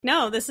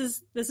no, this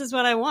is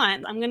what I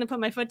want. I'm going to put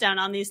my foot down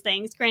on these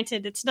things.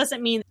 Granted, it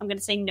doesn't mean I'm going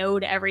to say no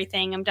to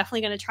everything. I'm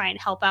definitely going to try and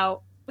help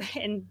out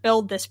and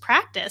build this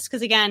practice.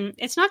 Because again,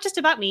 it's not just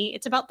about me.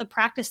 It's about the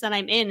practice that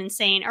I'm in and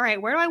saying, all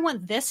right, where do I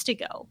want this to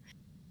go?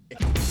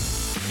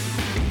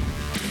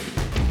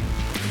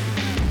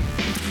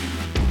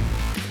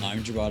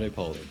 I'm Gerardo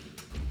Polder.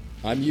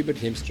 I'm Hubert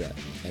Hemstra,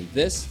 and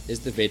this is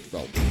the Vet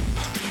Vault.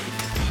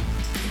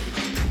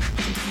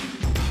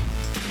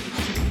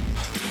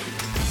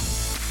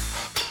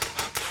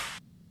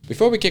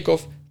 Before we kick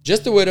off,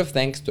 just a word of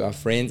thanks to our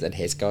friends at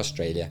Heska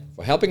Australia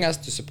for helping us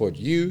to support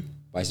you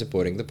by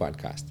supporting the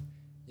podcast.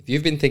 If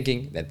you've been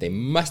thinking that there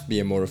must be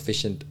a more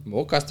efficient,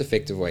 more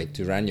cost-effective way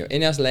to run your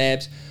in-house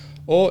labs,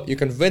 or you're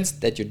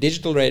convinced that your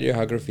digital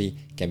radiography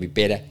can be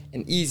better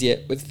and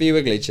easier with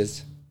fewer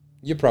glitches,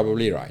 you're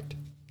probably right.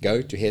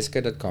 Go to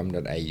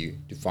heska.com.au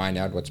to find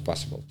out what's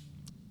possible.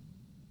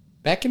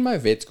 Back in my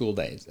vet school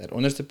days at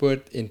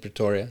Onderstepoort in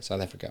Pretoria,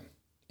 South Africa,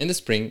 in the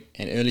spring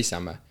and early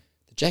summer,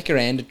 the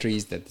jacaranda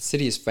trees that the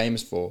city is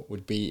famous for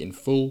would be in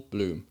full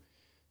bloom.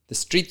 The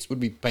streets would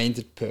be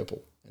painted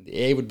purple, and the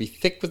air would be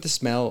thick with the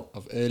smell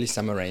of early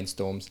summer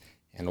rainstorms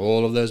and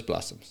all of those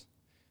blossoms.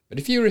 But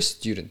if you were a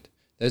student,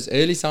 those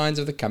early signs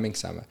of the coming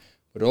summer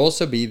would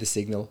also be the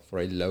signal for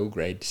a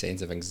low-grade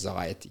sense of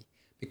anxiety,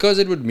 because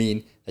it would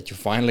mean that your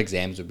final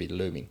exams would be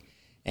looming,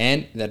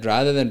 and that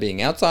rather than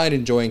being outside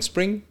enjoying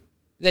spring,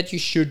 that you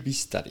should be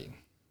studying.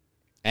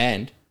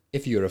 And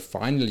if you're a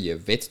final year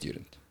vet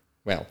student,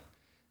 well,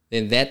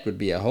 then that would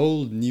be a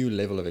whole new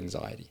level of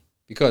anxiety,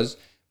 because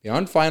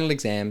beyond final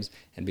exams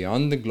and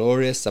beyond the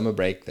glorious summer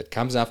break that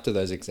comes after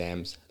those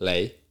exams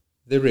lay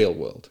the real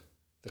world,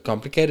 the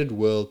complicated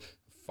world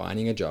of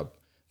finding a job,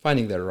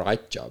 finding the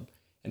right job,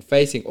 and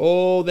facing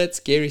all that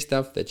scary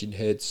stuff that you'd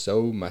heard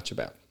so much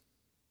about.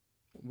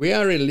 We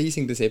are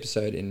releasing this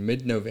episode in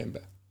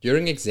mid-November,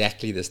 during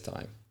exactly this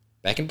time.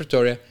 Back in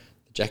Pretoria,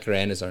 the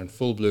jacarandas are in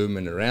full bloom,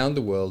 and around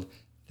the world,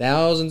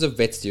 thousands of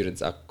vet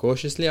students are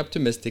cautiously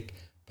optimistic,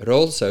 but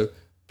also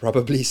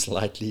probably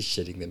slightly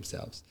shitting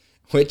themselves,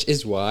 which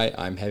is why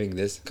I'm having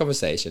this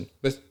conversation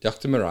with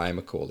Dr. Moriah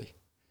McCauley.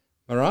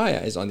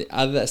 Moriah is on the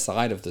other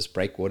side of this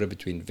breakwater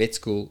between vet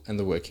school and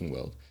the working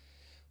world.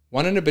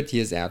 1 and a bit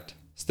years out,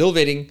 still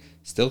vetting,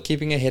 still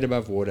keeping her head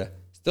above water,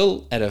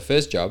 still at her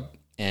first job,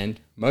 and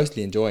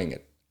mostly enjoying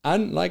it,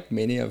 unlike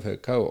many of her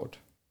cohort.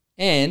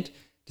 And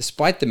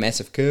despite the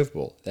massive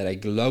curveball that a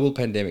global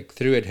pandemic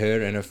threw at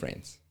her and her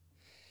friends.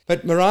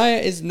 But Moriah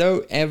is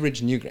no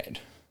average new grad.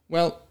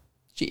 Well,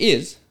 she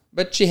is,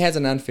 but she has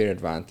an unfair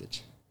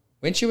advantage.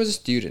 When she was a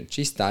student,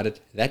 she started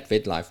That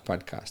Vet Life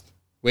podcast,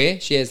 where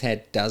she has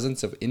had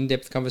dozens of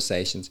in-depth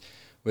conversations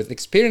with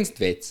experienced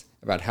vets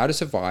about how to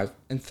survive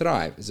and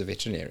thrive as a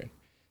veterinarian.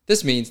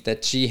 This means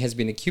that she has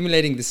been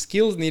accumulating the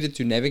skills needed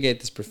to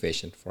navigate this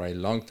profession for a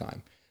long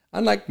time,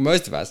 unlike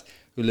most of us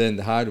who learn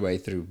the hard way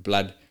through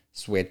blood,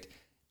 sweat,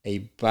 a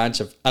bunch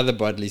of other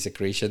bodily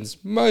secretions,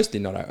 mostly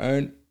not our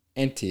own,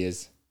 and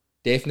tears.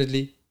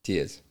 Definitely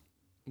tears.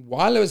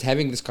 While I was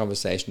having this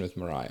conversation with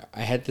Moriah,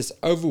 I had this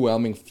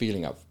overwhelming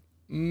feeling of,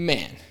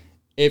 man,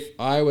 if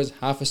I was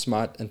half as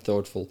smart and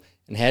thoughtful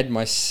and had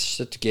my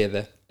shit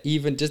together,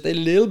 even just a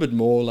little bit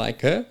more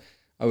like her,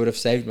 I would have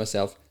saved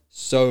myself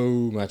so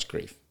much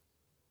grief.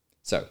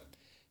 So,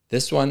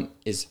 this one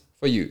is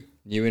for you,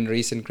 new and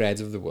recent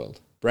grads of the world,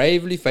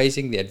 bravely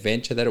facing the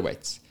adventure that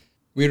awaits.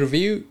 We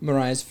review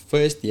Moriah's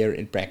first year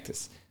in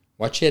practice,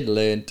 what she had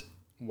learned,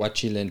 what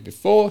she learned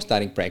before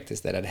starting practice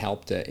that had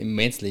helped her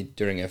immensely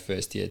during her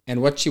first year,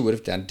 and what she would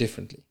have done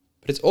differently.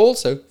 But it's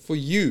also for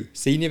you,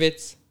 senior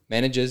vets,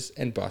 managers,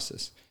 and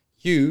bosses.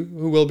 You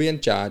who will be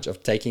in charge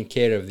of taking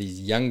care of these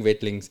young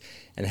vetlings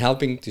and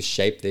helping to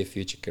shape their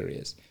future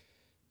careers.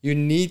 You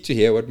need to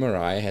hear what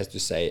Moriah has to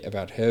say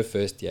about her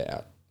first year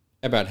out,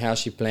 about how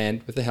she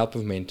planned with the help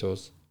of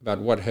mentors, about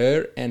what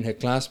her and her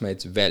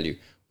classmates value,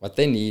 what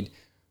they need,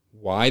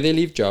 why they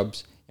leave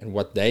jobs, and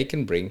what they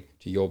can bring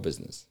to your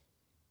business.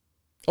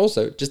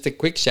 Also, just a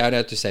quick shout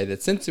out to say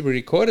that since we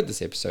recorded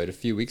this episode a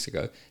few weeks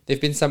ago, there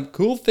have been some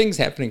cool things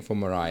happening for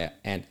Moriah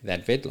and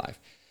That Vet Life.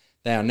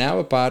 They are now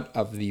a part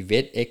of the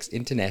VetX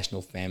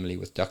International family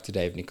with Dr.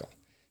 Dave Nicol.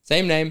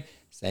 Same name,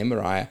 same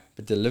Moriah,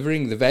 but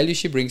delivering the value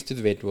she brings to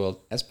the vet world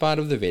as part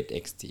of the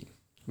VetX team.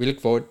 We look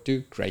forward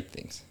to great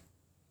things.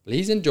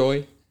 Please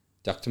enjoy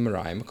Dr.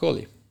 Moriah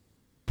McCauley.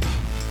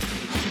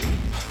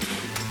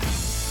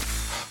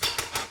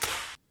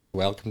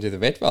 Welcome to the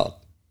Vet Vault.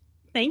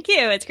 Thank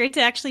you. It's great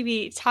to actually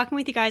be talking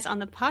with you guys on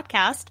the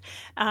podcast.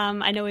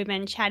 I know we've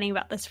been chatting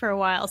about this for a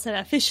while, so to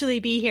officially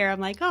be here, I'm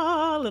like,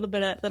 oh, a little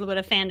bit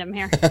of fandom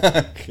here.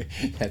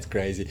 That's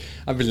crazy.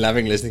 I've been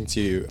loving listening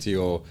to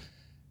your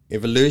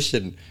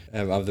evolution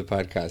of the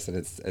podcast, and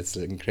it's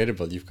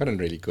incredible. You've gotten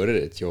really good at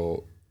it.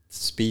 Your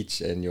speech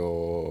and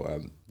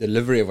your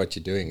delivery of what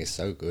you're doing is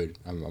so good.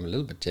 I'm a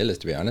little bit jealous,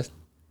 to be honest.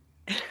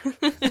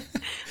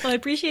 Well, I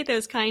appreciate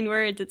those kind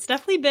words. It's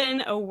definitely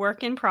been a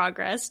work in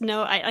progress.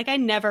 No, I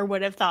never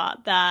would have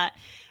thought that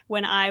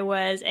when I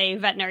was a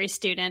veterinary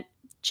student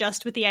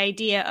just with the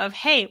idea of,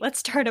 hey, let's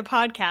start a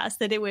podcast,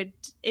 that it would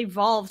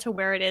evolve to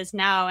where it is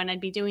now. And I'd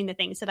be doing the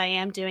things that I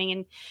am doing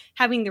and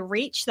having the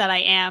reach that I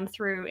am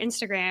through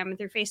Instagram and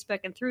through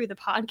Facebook and through the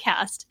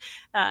podcast.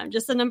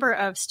 Just the number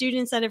of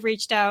students that have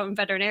reached out and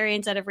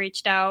veterinarians that have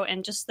reached out,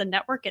 and just the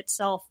network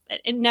itself,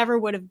 it never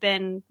would have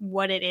been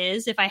what it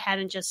is if I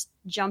hadn't just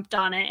jumped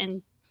on it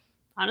and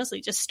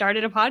honestly just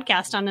started a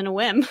podcast on a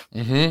whim.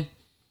 Mm-hmm.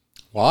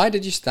 Why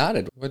did you start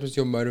it? What was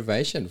your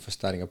motivation for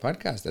starting a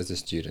podcast as a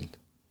student?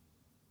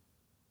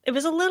 It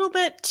was a little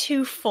bit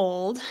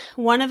twofold.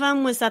 One of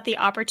them was that the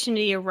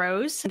opportunity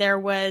arose. There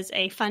was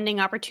a funding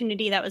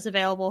opportunity that was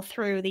available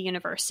through the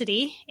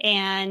university,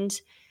 and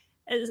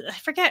I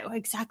forget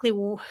exactly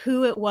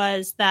who it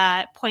was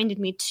that pointed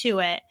me to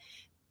it.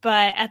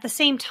 But at the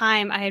same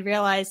time, I had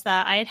realized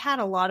that I had had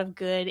a lot of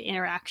good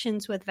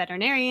interactions with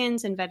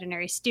veterinarians and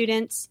veterinary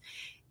students.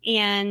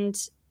 And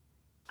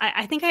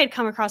I think I had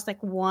come across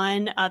like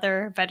one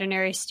other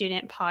veterinary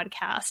student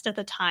podcast at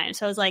the time.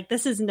 So I was like,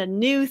 this isn't a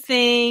new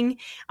thing.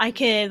 I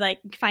could like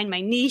find my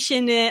niche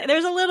in it.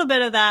 There's a little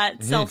bit of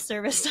that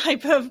self-service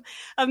type of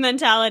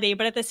mentality.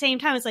 But at the same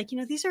time, it's like,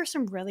 these are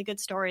some really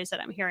good stories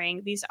that I'm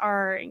hearing. These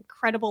are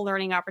incredible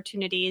learning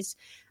opportunities.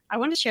 I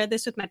want to share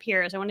this with my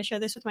peers. I want to share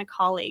this with my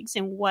colleagues.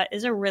 And what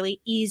is a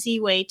really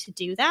easy way to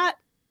do that?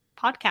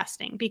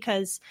 Podcasting,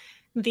 because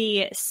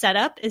the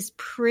setup is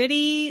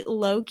pretty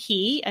low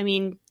key. I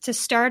mean, to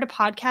start a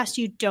podcast,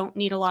 you don't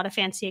need a lot of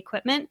fancy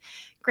equipment.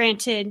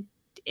 Granted,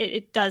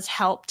 it does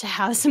help to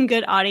have some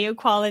good audio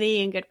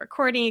quality and good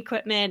recording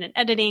equipment and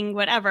editing,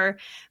 whatever.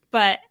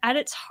 But at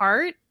its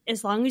heart,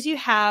 as long as you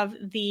have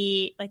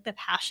the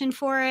passion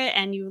for it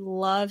and you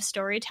love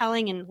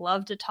storytelling and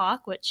love to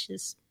talk, which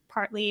is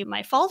partly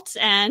my fault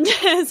and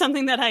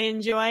something that I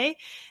enjoy,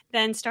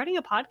 then starting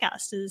a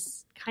podcast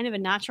is kind of a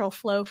natural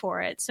flow for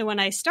it. So when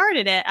I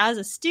started it as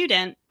a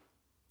student,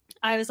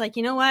 I was like,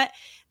 you know what?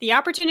 The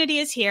opportunity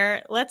is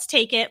here. Let's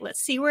take it.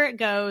 Let's see where it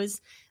goes.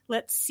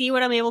 Let's see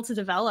what I'm able to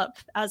develop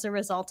as a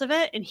result of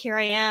it. And here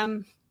I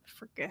am,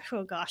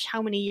 oh gosh,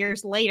 how many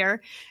years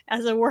later,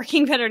 as a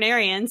working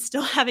veterinarian,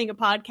 still having a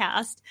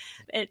podcast.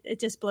 It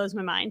just blows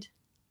my mind.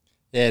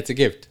 Yeah, it's a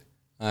gift.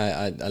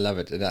 I love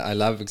it. And I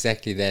love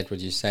exactly that,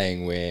 what you're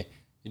saying, where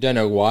you don't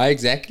know why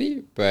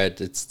exactly, but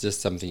it's just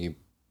something you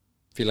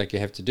feel like you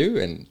have to do,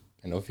 and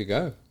off you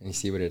go, and you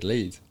see where it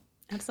leads.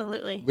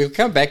 Absolutely. We'll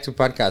come back to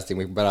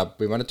podcasting, but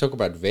we want to talk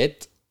about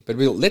vet, but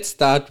let's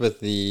start with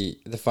the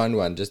fun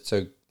one, just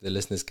so the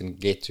listeners can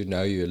get to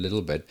know you a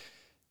little bit.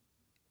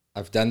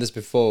 I've done this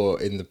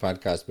before in the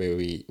podcast where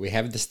we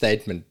have the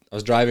statement. I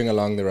was driving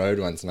along the road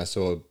once and I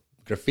saw a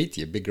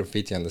big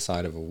graffiti on the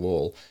side of a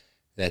wall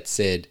that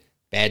said,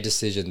 "Bad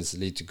decisions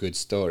lead to good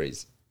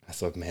stories." I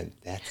thought, man,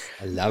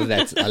 I love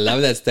that. I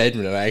love that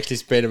statement. And I actually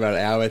spent about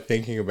an hour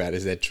thinking about,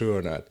 is that true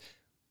or not?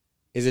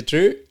 Is it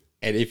true?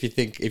 And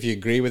if you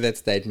agree with that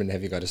statement,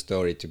 have you got a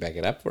story to back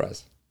it up for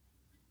us?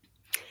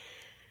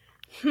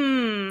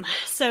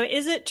 So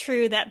is it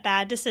true that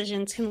bad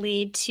decisions can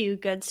lead to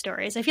good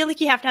stories? I feel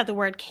like you have to have the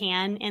word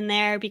 "can" in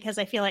there, because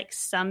I feel like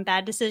some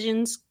bad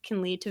decisions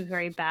can lead to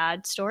very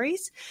bad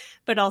stories.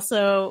 But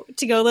also,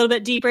 to go a little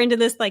bit deeper into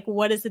this, like,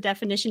 what is the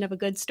definition of a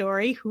good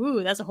story?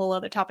 Ooh, that's a whole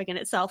other topic in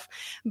itself.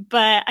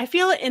 But I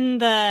feel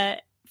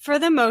for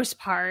the most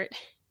part,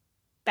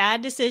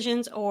 bad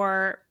decisions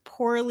or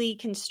poorly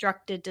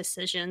constructed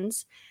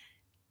decisions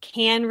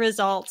can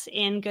result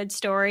in good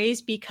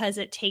stories, because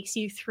it takes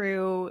you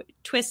through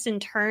twists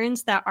and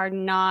turns that are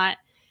not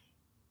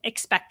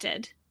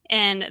expected.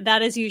 And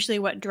that is usually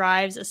what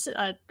drives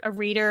a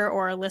reader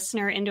or a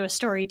listener into a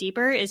story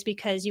deeper, is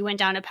because you went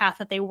down a path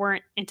that they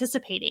weren't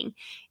anticipating.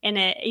 And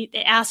it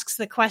asks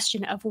the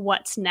question of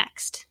what's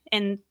next.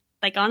 And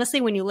like, honestly,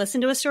 when you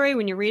listen to a story,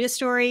 when you read a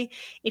story,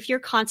 if you're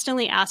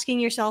constantly asking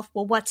yourself,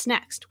 well, what's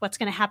next? What's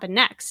going to happen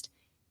next?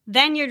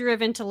 Then you're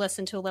driven to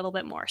listen to a little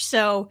bit more.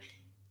 So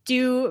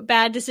do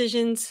bad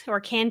decisions, or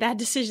can bad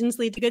decisions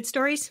lead to good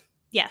stories?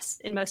 Yes,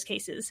 in most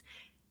cases.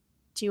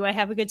 Do I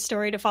have a good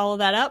story to follow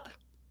that up?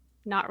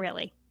 Not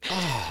really.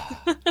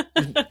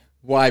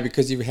 Why?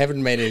 Because you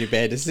haven't made any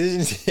bad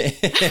decisions,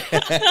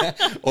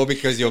 or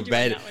because your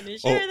bad,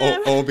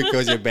 or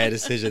because your bad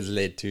decisions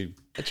led to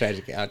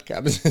tragic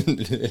outcomes.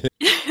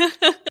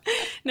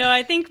 No,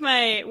 I think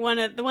the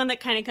one that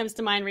kind of comes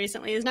to mind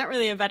recently is not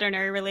really a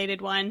veterinary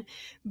related one,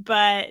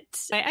 but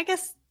I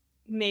guess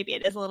maybe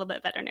it is a little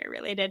bit veterinary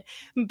related,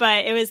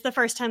 but it was the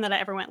first time that I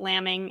ever went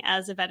lambing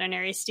as a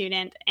veterinary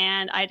student.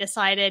 And I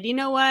decided, you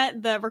know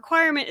what, the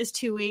requirement is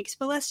 2 weeks,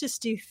 but let's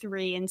just do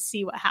 3 and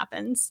see what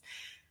happens.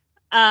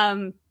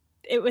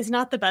 It was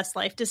not the best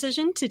life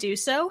decision to do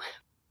so,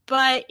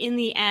 but in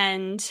the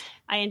end,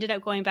 I ended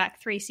up going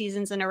back 3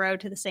 seasons in a row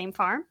to the same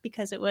farm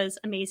because it was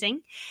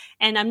amazing.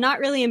 And I'm not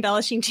really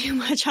embellishing too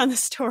much on the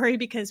story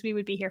because we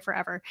would be here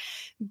forever.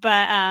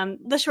 But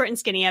the short and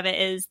skinny of it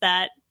is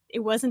that it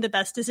wasn't the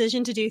best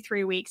decision to do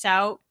 3 weeks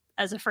out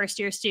as a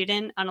first-year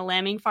student on a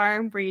lambing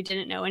farm where you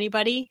didn't know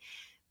anybody.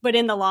 But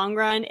in the long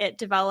run, it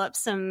developed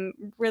some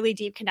really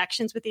deep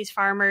connections with these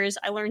farmers.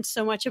 I learned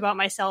so much about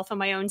myself and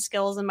my own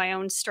skills and my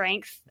own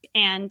strength,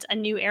 and a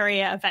new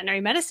area of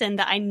veterinary medicine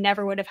that I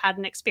never would have had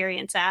an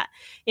experience at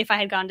if I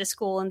had gone to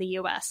school in the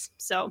US.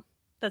 So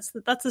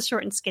that's the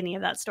short and skinny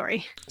of that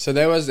story. So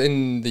that was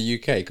in the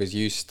UK because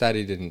you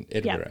studied in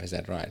Edinburgh, Yep. Is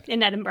that right?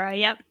 In Edinburgh,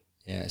 yep.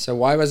 Yeah. So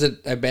why was it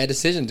a bad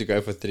decision to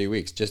go for 3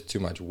 weeks? Just too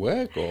much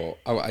work, or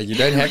you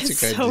don't have to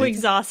go? It's so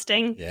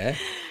exhausting. Yeah.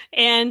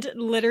 And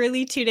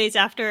literally 2 days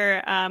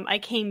after I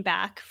came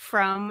back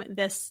from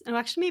this,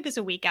 actually maybe it was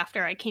a week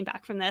after I came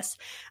back from this,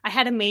 I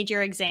had a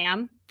major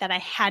exam that I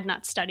had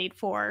not studied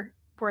for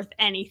worth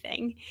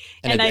anything.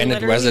 And I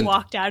literally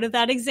walked out of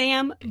that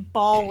exam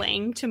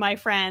bawling to my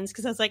friends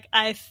because I was like,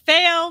 I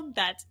failed.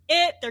 That's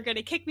it. They're going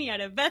to kick me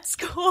out of vet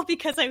school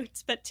because I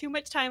spent too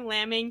much time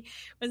lambing,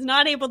 was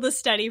not able to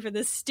study for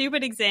this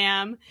stupid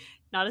exam.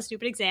 Not a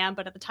stupid exam,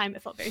 but at the time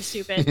it felt very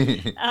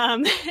stupid.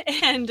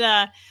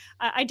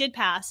 I did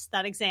pass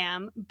that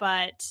exam,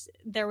 but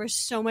there was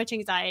so much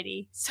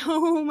anxiety,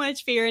 so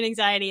much fear and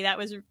anxiety that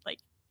was like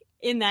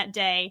in that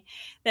day,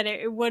 that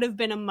it would have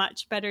been a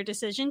much better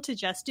decision to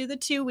just do the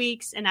 2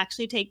 weeks and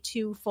actually take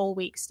 2 full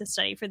weeks to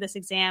study for this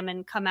exam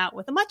and come out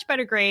with a much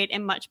better grade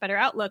and much better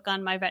outlook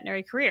on my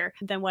veterinary career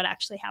than what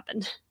actually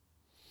happened.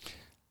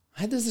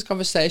 I had this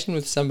conversation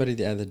with somebody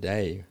the other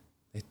day.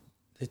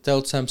 They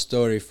told some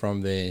story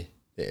from their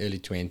early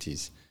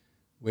 20s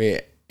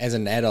where as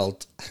an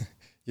adult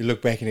you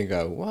look back and you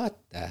go, what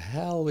the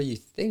hell were you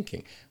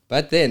thinking?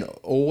 But then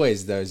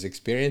always those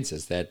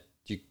experiences that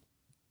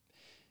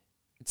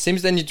it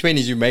seems that in your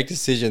 20s you make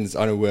decisions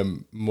on a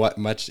whim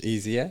much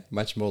easier,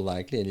 much more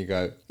likely, and you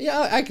go,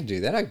 yeah, I can do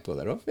that, I can pull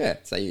that off. Yeah.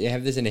 So you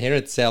have this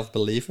inherent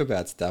self-belief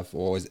about stuff,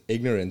 or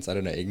ignorance. I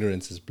don't know,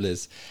 ignorance is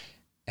bliss.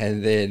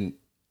 And then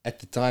at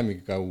the time you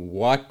go,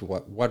 what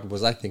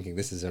was I thinking?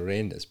 This is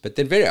horrendous. But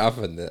then very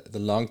often the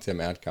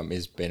long-term outcome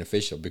is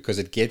beneficial because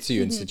it gets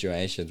you in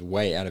situations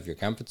way out of your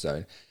comfort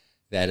zone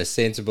that a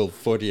sensible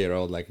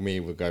 40-year-old like me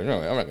would go, no,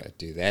 I'm not going to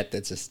do that.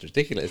 That's just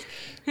ridiculous.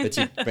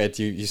 But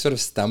you sort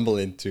of stumble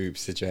into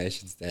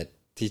situations that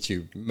teach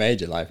you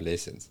major life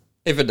lessons,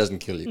 if it doesn't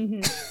kill you.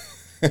 Mm-hmm.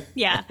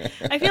 Yeah.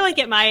 I feel like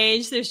at my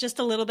age, there's just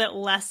a little bit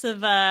less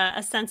of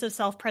a sense of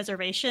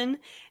self-preservation.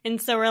 And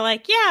so we're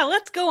like, yeah,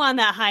 let's go on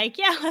that hike.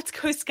 Yeah, let's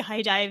go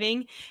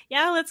skydiving.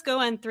 Yeah, let's go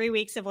on 3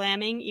 weeks of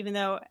lambing, even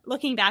though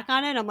looking back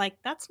on it, I'm like,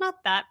 that's not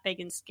that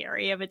big and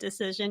scary of a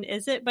decision,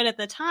 is it? But at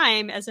the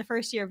time, as a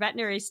first-year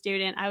veterinary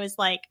student, I was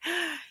like,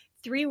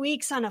 3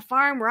 weeks on a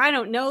farm where I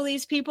don't know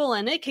these people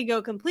and it could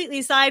go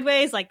completely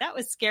sideways. Like, that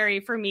was scary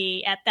for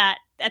me at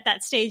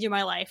that stage in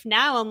my life.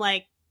 Now I'm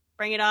like,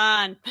 bring it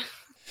on.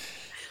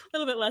 A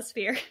little bit less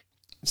fear.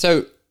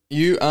 So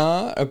you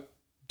are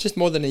just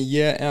more than a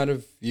year out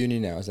of uni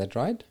now, is that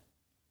right?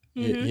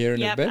 Mm-hmm. Year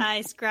and a bit?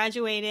 I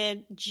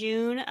graduated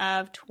June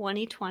of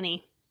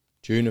 2020.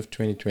 June of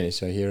 2020,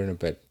 so here in a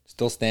bit.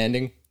 Still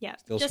standing? Yeah,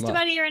 still just smart.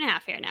 About a year and a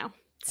half here now.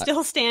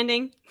 Still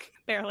standing,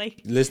 barely.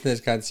 Listeners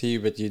can't see you,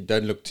 but you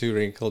don't look too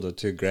wrinkled or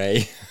too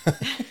grey.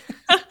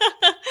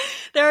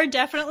 There are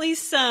definitely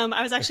some.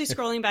 I was actually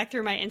scrolling back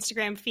through my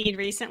Instagram feed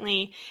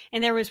recently,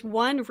 and there was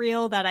one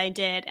reel that I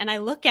did, and I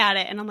look at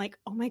it, and I'm like,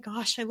 oh my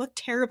gosh, I look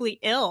terribly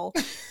ill.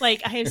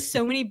 Like, I have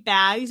so many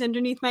bags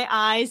underneath my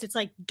eyes. It's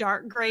like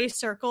dark gray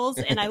circles,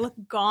 and I look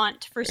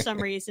gaunt for some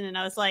reason. And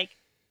I was like,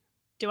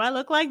 do I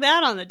look like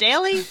that on the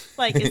daily?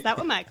 Like, is that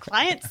what my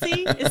clients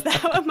see? Is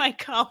that what my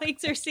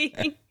colleagues are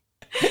seeing?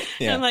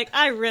 Yeah. And I'm like,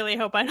 I really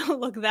hope I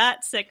don't look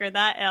that sick or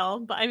that ill.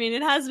 But I mean,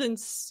 it has been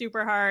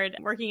super hard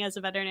working as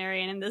a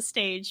veterinarian in this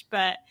stage,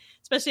 but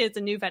especially as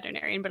a new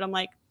veterinarian. But I'm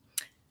like,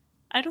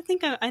 I don't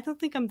think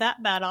I'm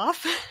that bad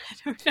off. I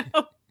don't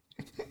know.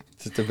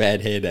 Just a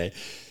bad hair day.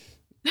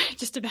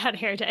 Just a bad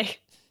hair day.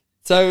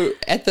 So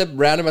at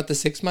round about the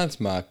 6 months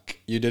mark,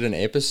 you did an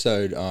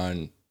episode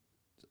on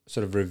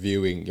sort of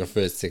reviewing your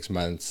first 6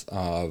 months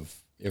of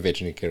your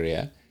veterinary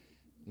career.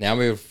 Now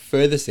we're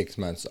further 6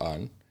 months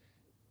on.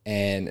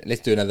 And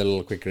let's do another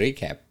little quick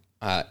recap.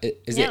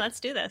 Let's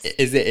do this.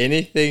 Is there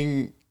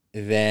anything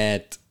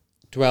that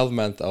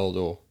 12-month-old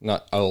or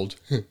not old,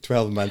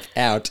 12-month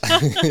out,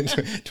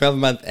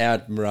 12-month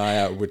out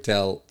Moriah would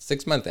tell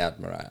 6-month out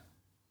Moriah?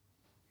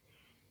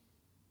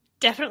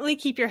 Definitely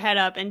keep your head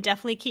up and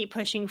definitely keep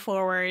pushing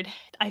forward.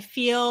 I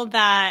feel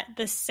that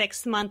the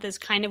 6th month is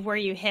kind of where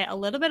you hit a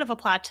little bit of a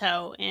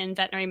plateau in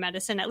veterinary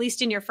medicine, at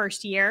least in your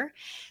first year.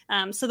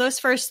 So those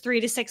first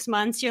 3 to 6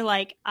 months, you're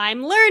like,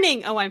 I'm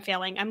learning. Oh, I'm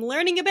failing. I'm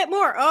learning a bit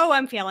more. Oh,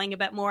 I'm failing a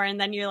bit more. And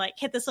then you're like,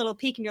 hit this little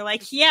peak and you're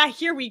like, yeah,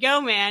 here we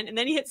go, man. And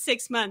then you hit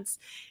 6 months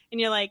and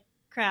you're like,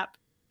 crap,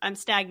 I'm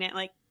stagnant.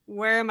 Like,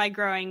 where am I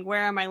growing?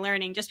 Where am I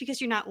learning? Just because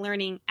you're not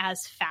learning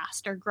as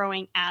fast or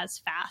growing as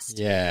fast.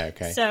 Yeah,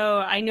 okay. So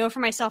I know for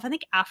myself, I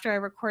think after I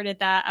recorded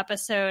that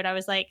episode, I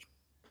was like,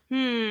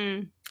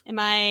 am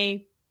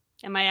I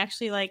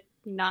actually like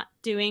not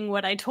doing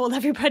what I told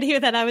everybody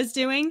that I was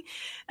doing?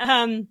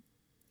 Am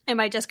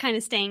I just kind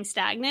of staying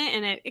stagnant?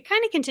 And it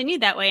kind of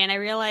continued that way. And I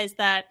realized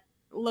that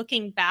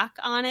looking back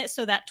on it,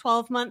 so that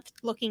 12-month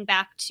looking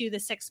back to the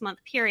 6-month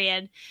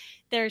period,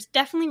 there's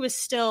definitely was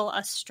still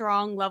a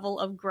strong level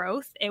of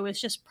growth. It was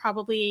just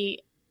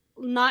probably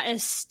not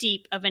as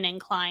steep of an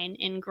incline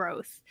in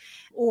growth,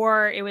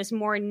 or it was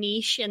more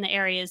niche in the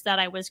areas that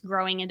I was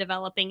growing and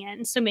developing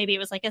in. So maybe it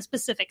was like a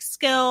specific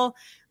skill,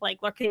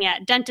 like looking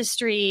at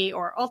dentistry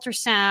or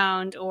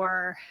ultrasound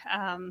or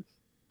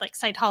like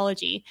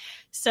cytology.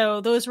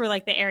 So those were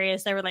like the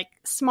areas that were like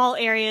small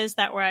areas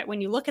that were, when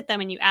you look at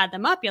them and you add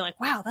them up, you're like,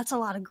 wow, that's a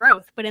lot of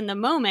growth. But in the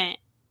moment,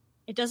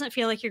 it doesn't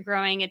feel like you're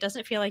growing. It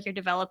doesn't feel like you're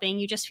developing.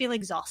 You just feel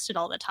exhausted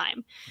all the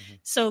time. Mm-hmm.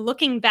 So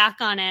looking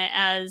back on it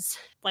as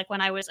like when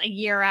I was a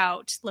year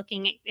out,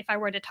 looking at, if I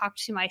were to talk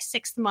to my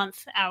 6th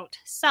month out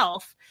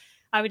self,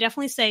 I would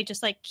definitely say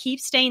just like keep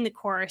staying the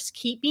course,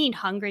 keep being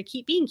hungry,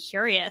 keep being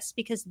curious,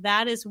 because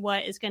that is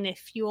what is going to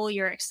fuel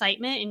your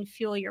excitement and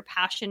fuel your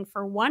passion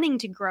for wanting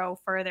to grow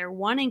further,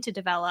 wanting to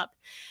develop,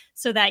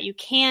 so that you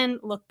can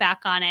look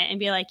back on it and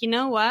be like, you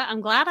know what,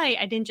 I'm glad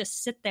I didn't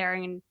just sit there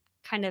and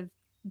kind of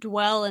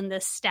dwell in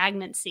this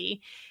stagnancy.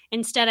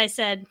 Instead, I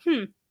said,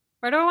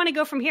 where do I want to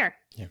go from here?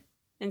 Yeah.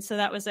 And so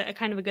that was a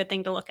kind of a good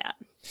thing to look at.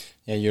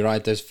 Yeah, you're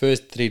right. Those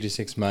first 3 to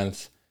 6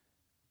 months,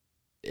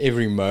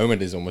 every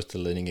moment is almost a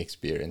learning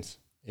experience.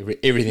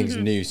 Everything's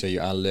new, so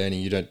you are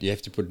learning. You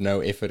have to put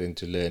no effort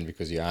into learn,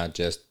 because you are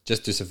just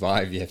to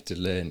survive. You have to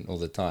learn all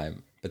the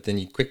time. But then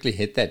you quickly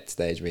hit that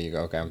stage where you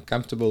go, okay, I'm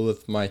comfortable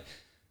with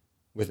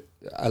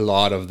a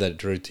lot of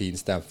that routine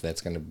stuff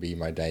that's going to be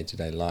my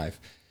day-to-day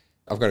life.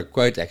 I've got a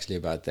quote actually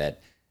about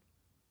that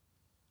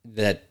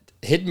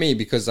hit me,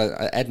 because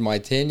at my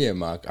 10-year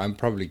mark, I'm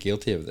probably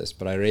guilty of this,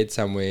 but I read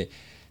somewhere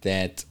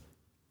that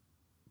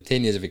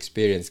 10 years of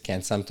experience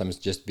can sometimes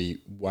just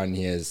be 1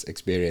 year's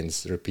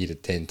experience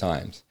repeated 10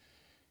 times.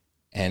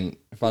 And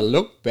if I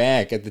look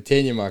back at the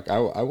 10-year mark,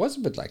 I was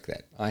a bit like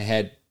that.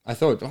 I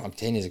thought, I'm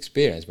 10 years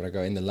experience, but I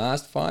go, in the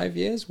last 5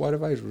 years, what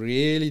have I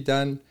really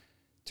done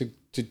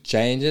to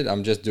change it?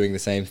 I'm just doing the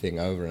same thing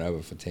over and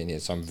over for 10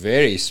 years. So I'm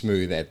very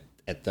smooth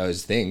at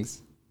those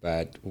things,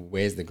 but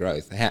where's the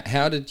growth?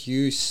 How did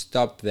you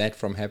stop that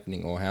from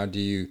happening, or how do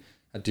you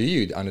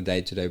on a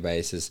day-to-day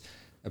basis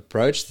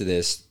approach to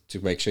this to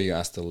make sure you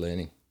are still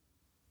learning?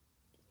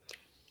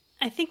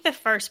 I think the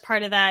first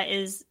part of that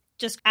is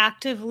just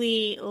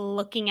actively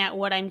looking at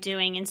what I'm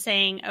doing and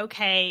saying,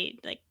 okay,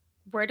 like,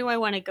 where do I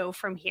want to go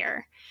from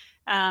here?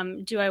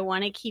 Do I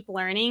want to keep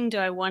learning? Do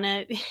I want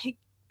to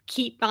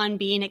keep on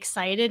being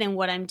excited in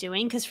what I'm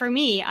doing? Because for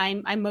me,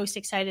 I'm most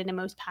excited and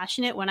most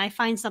passionate when I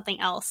find something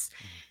else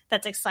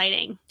that's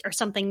exciting or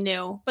something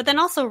new. But then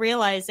also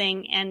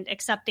realizing and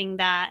accepting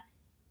that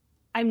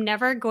I'm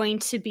never going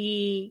to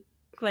be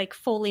like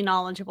fully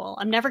knowledgeable.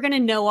 I'm never going to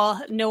know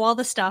all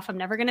the stuff. I'm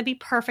never going to be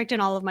perfect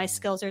in all of my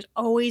skills. There's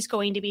always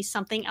going to be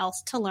something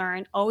else to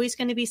learn, always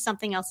going to be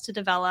something else to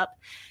develop.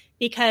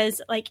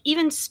 Because like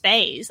even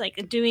spays,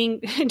 like doing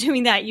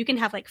that, you can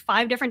have like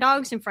 5 different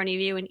dogs in front of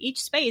you, and each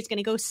spay is going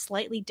to go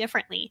slightly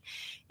differently.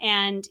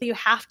 And you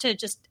have to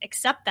just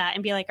accept that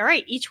and be like, all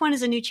right, each one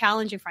is a new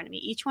challenge in front of me.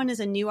 Each one is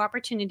a new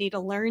opportunity to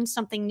learn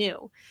something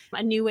new,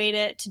 a new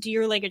way to do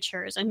your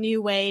ligatures, a new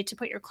way to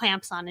put your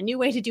clamps on, a new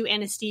way to do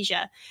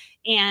anesthesia.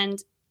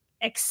 And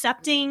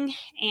accepting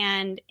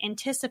and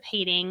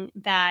anticipating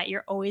that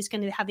you're always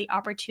going to have the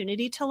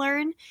opportunity to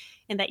learn,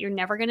 and that you're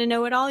never going to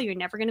know it all. You're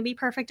never going to be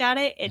perfect at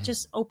it. It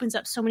just opens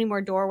up so many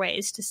more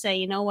doorways to say,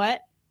 you know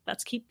what?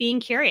 Let's keep being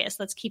curious.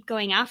 Let's keep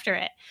going after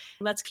it.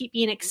 Let's keep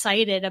being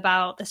excited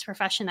about this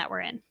profession that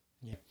we're in.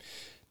 Yeah.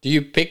 Do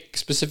you pick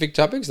specific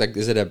topics? Like,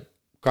 is it a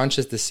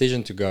conscious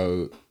decision to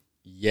go,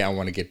 yeah, I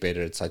want to get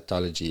better at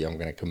cytology. I'm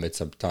going to commit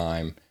some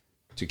time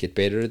to get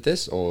better at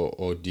this?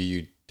 Or do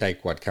you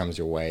take what comes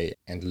your way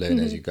and learn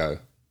as you go?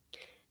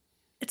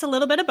 It's a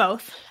little bit of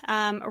both.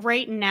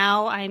 Right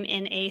now, I'm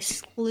in a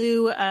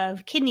slew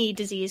of kidney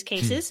disease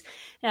cases.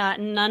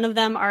 None of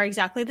them are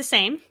exactly the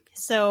same.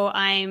 So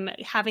I'm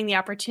having the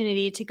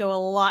opportunity to go a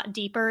lot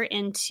deeper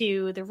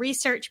into the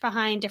research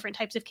behind different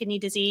types of kidney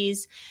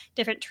disease,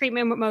 different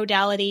treatment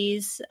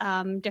modalities,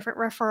 different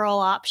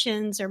referral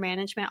options or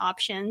management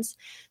options.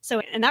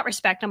 So in that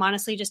respect, I'm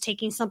honestly just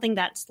taking something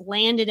that's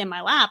landed in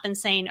my lap and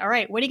saying, all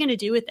right, what are you going to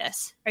do with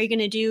this? Are you going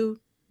to do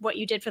what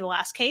you did for the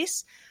last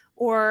case?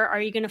 Or are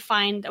you going to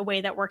find a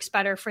way that works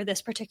better for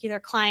this particular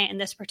client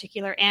and this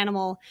particular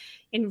animal,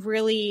 and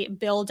really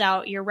build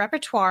out your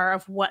repertoire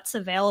of what's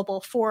available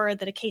for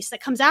the case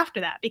that comes after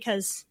that?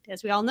 Because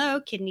as we all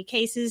know, kidney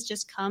cases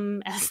just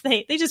come as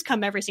they just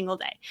come every single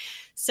day.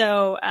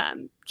 So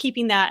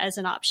keeping that as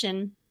an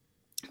option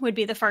would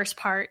be the first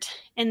part.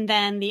 And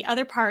then the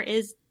other part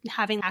is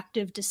having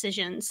active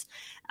decisions.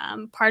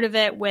 Part of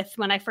it with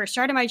when I first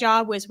started my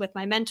job was with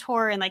my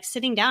mentor and like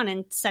sitting down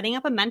and setting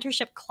up a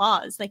mentorship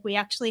clause. Like we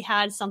actually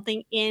had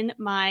something in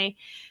my,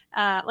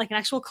 like an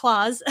actual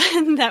clause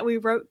that we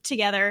wrote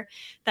together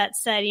that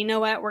said, you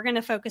know what, we're going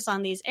to focus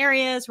on these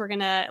areas. We're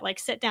going to like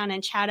sit down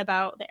and chat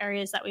about the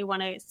areas that we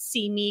want to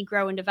see me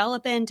grow and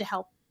develop in to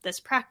help this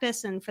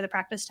practice and for the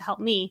practice to help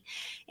me.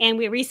 And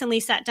we recently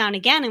sat down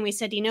again and we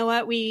said, you know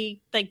what,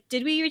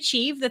 did we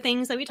achieve the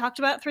things that we talked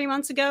about 3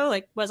 months ago?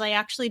 Like, was I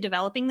actually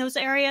developing those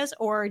areas,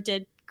 or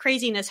did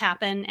craziness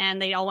happen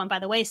and they all went by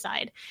the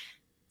wayside?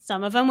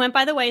 Some of them went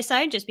by the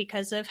wayside just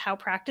because of how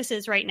practice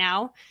is right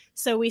now.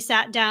 So we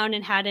sat down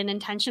and had an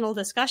intentional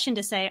discussion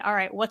to say, all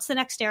right, what's the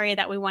next area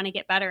that we want to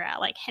get better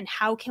at? Like, and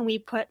how can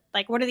we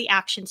what are the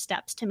action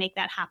steps to make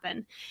that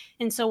happen?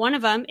 And so one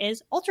of them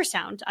is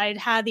ultrasound. I'd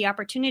had the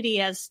opportunity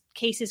as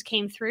cases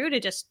came through to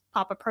just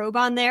pop a probe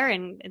on there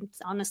and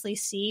honestly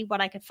see what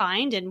I could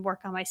find and work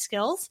on my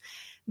skills.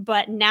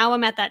 But now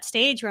I'm at that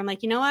stage where I'm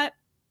like, you know what?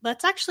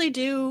 Let's actually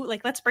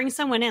let's bring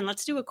someone in.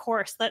 Let's do a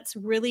course. Let's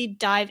really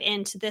dive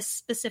into this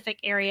specific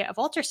area of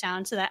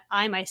ultrasound so that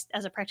I,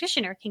 as a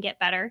practitioner, can get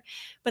better,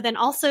 but then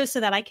also so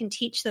that I can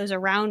teach those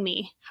around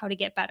me how to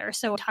get better.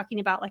 So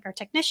talking about like our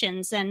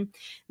technicians and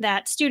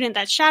that student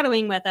that's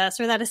shadowing with us,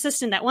 or that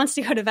assistant that wants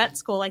to go to vet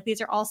school, like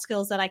these are all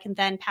skills that I can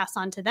then pass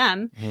on to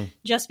them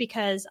just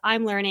because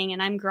I'm learning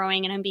and I'm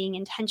growing and I'm being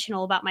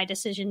intentional about my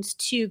decisions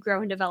to grow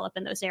and develop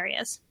in those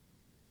areas.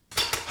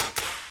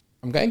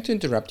 I'm going to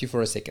interrupt you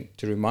for a second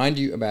to remind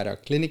you about our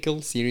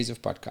clinical series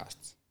of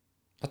podcasts.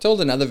 I told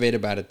another vet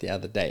about it the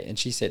other day, and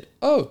she said,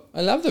 "Oh,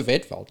 I love the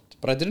vet vault,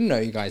 but I didn't know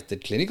you guys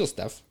did clinical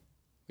stuff."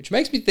 Which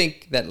makes me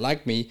think that,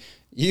 like me,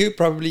 you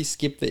probably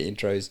skip the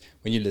intros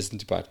when you listen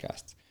to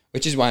podcasts,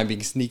 which is why I'm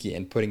being sneaky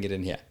and putting it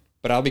in here.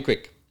 But I'll be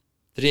quick.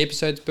 3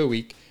 episodes per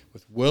week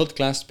with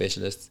world-class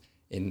specialists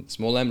in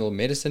small animal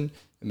medicine,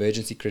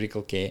 emergency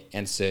critical care,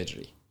 and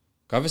surgery.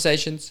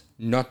 Conversations,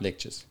 not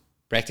lectures.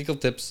 Practical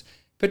tips,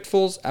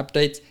 pitfalls,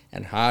 updates,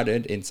 and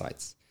hard-earned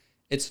insights.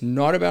 It's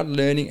not about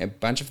learning a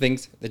bunch of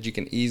things that you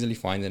can easily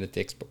find in a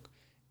textbook.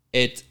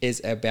 It is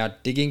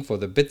about digging for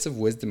the bits of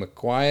wisdom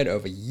acquired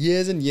over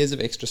years and years of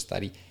extra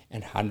study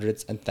and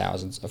hundreds and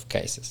thousands of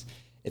cases.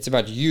 It's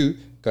about you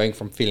going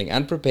from feeling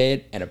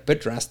unprepared and a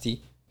bit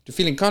rusty to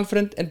feeling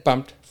confident and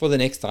pumped for the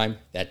next time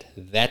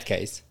that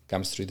case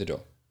comes through the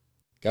door.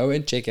 Go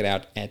and check it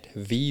out at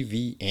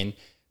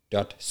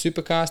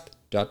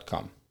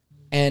vvn.supercast.com.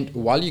 And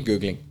while you're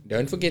Googling,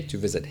 don't forget to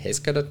visit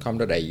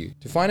heska.com.au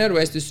to find out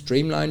ways to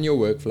streamline your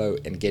workflow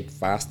and get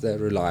faster,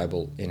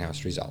 reliable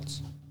in-house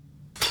results.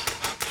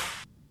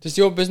 Does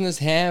your business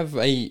have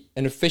an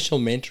official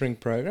mentoring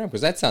program? Because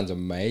that sounds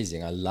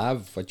amazing. I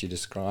love what you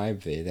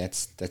described there.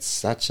 That's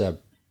such a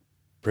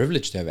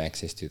privilege to have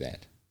access to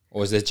that.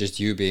 Or is it just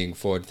you being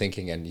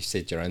forward-thinking and you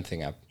set your own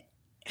thing up?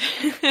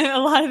 A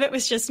lot of it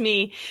was just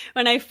me.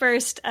 When I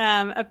first,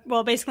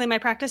 basically my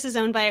practice is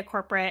owned by a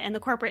corporate, and the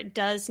corporate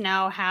does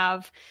now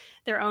have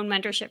their own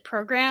mentorship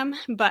program.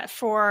 But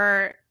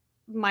for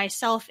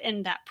myself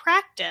in that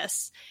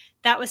practice,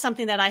 that was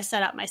something that I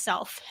set up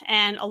myself.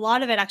 And a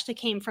lot of it actually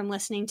came from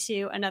listening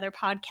to another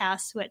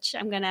podcast, which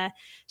I'm going to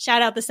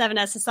shout out the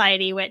 7S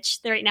Society, which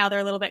right now they're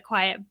a little bit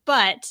quiet,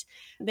 but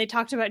they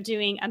talked about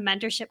doing a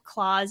mentorship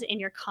clause in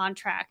your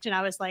contract. And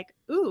I was like,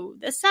 ooh,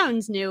 this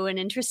sounds new and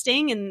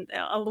interesting, and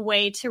a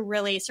way to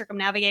really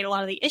circumnavigate a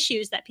lot of the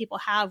issues that people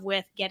have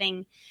with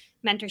getting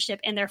mentorship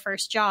in their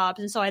first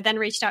jobs. And so I then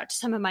reached out to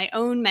some of my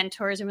own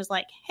mentors and was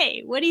like,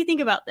 hey, what do you think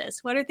about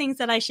this? What are things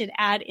that I should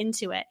add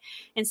into it?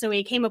 And so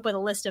we came up with a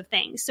list of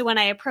things. So when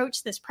I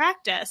approached this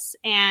practice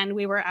and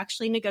we were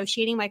actually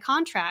negotiating my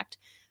contract,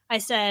 I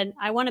said,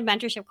 I want a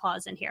mentorship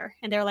clause in here.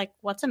 And they're like,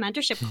 what's a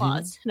mentorship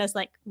clause? And I was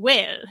like,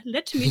 well,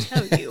 let me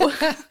tell you.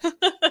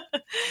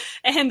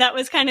 And that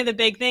was kind of the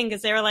big thing,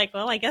 because they were like,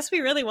 well, I guess we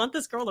really want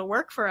this girl to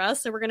work for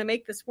us, so we're going to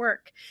make this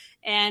work.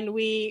 And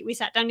we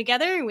sat down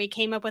together and we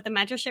came up with a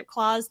mentorship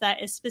clause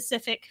that is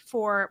specific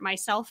for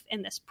myself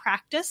in this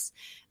practice.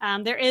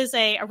 There is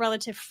a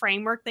relative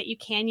framework that you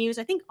can use.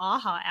 I think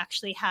AHA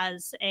actually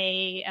has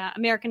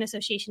American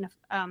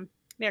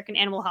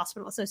Animal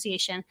Hospital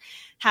Association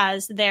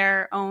has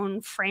their own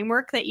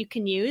framework that you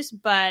can use.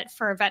 But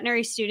for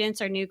veterinary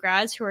students or new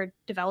grads who are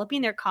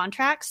developing their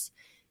contracts,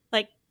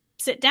 like,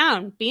 sit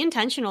down, be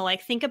intentional,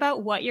 like think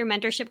about what your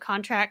mentorship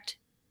contract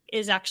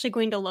is actually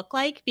going to look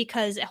like,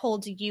 because it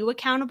holds you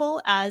accountable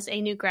as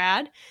a new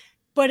grad,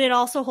 but it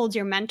also holds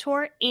your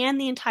mentor and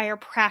the entire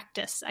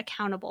practice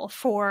accountable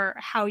for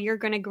how you're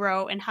going to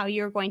grow and how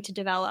you're going to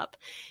develop.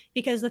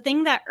 Because the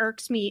thing that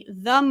irks me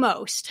the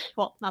most,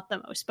 well, not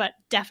the most, but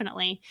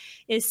definitely,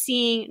 is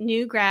seeing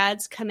new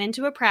grads come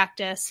into a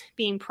practice,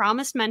 being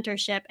promised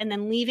mentorship, and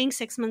then leaving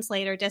 6 months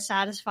later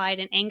dissatisfied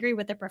and angry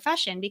with the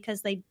profession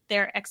because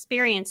their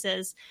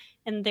experiences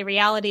and the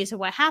realities of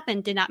what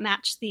happened did not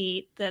match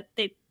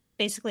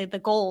basically the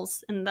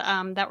goals and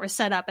that were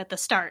set up at the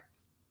start.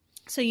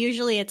 So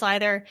usually it's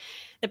either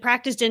the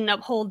practice didn't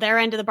uphold their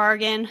end of the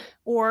bargain,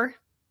 or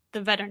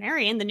the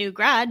veterinarian, the new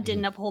grad,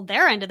 didn't uphold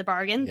their end of the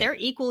bargain. Yeah. They're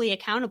equally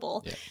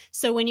accountable. Yeah.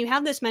 So when you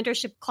have this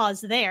mentorship clause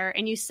there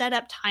and you set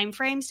up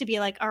timeframes to be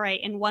like, all right,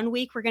 in 1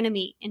 week, we're going to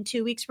meet. In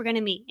 2 weeks, we're going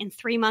to meet. In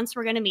 3 months,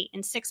 we're going to meet.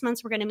 In 6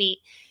 months, we're going to meet.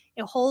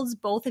 It holds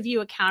both of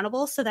you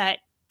accountable so that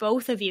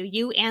both of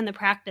you and the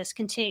practice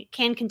can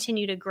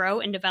continue to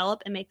grow and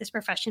develop and make this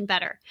profession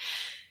better.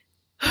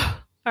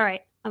 All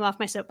right. I'm off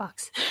my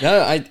soapbox. No,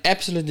 I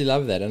absolutely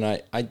love that. And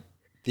I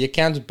the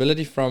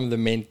accountability from the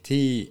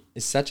mentee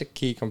is such a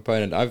key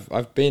component.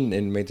 I've been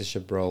in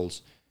mentorship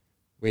roles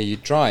where you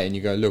try and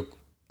you go, look,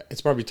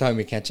 it's probably time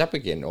we catch up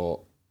again. Or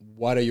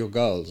what are your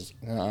goals?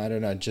 I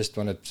don't know, just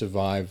want to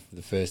survive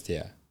the first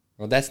year.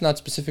 Well, that's not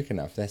specific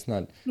enough. That's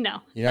not.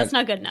 No, that's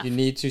not good enough. You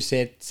need to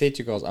set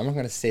your goals. I'm not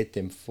going to set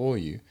them for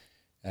you.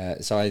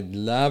 So I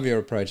love your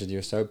approach that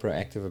you're so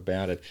proactive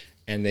about it.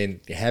 And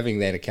then having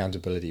that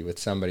accountability with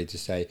somebody to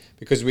say,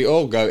 because we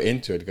all go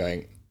into it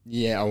going,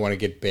 yeah, I want to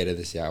get better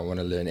this year. I want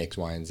to learn X,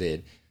 Y, and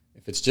Z.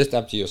 If it's just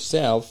up to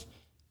yourself,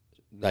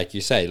 like you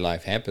say,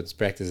 life happens,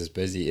 practice is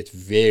busy. It's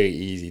very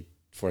easy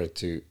for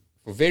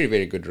very,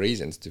 very good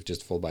reasons, to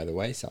just fall by the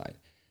wayside.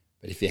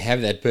 But if you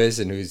have that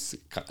person who's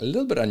a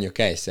little bit on your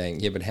case saying,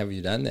 yeah, but have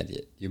you done that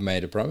yet? You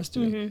made a promise to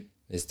me.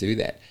 Let's do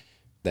that.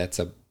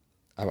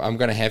 I'm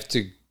going to have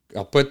to,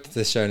 I'll put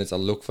the show notes, I'll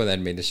look for that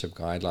mentorship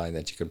guideline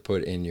that you can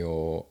put in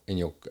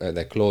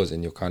that clause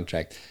in your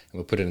contract, and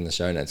we'll put it in the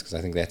show notes because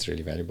I think that's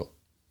really valuable.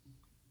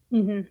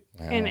 Wow.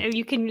 And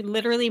you can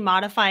literally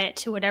modify it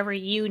to whatever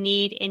you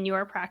need in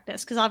your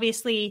practice. Because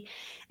obviously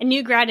a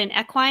new grad in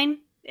equine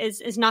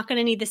is not going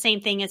to need the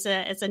same thing as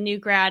a new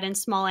grad in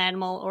small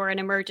animal or an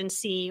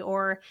emergency,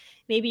 or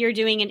maybe you're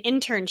doing an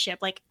internship.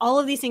 Like, all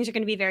of these things are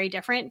going to be very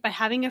different, but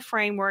having a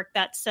framework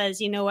that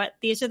says, you know what,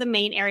 these are the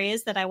main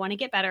areas that I want to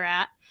get better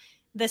at.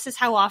 This is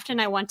how often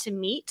I want to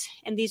meet.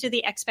 And these are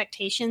the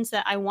expectations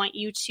that I want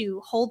you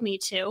to hold me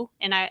to.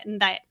 And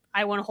that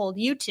I want to hold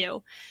you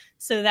to,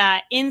 so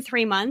that in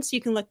 3 months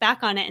you can look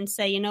back on it and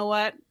say, you know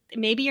what,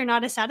 maybe you're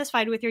not as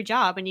satisfied with your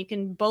job, and you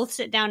can both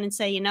sit down and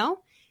say, you know,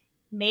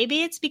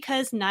 maybe it's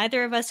because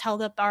neither of us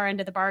held up our end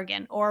of the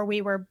bargain, or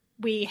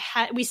we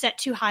set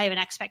too high of an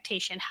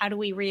expectation. How do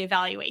we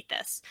reevaluate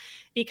this?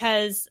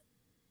 Because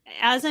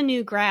as a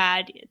new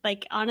grad,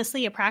 like,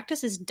 honestly, a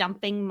practice is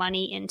dumping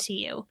money into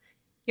you.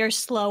 You're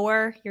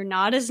slower. You're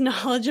not as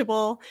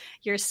knowledgeable.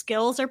 Your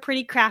skills are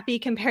pretty crappy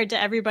compared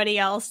to everybody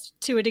else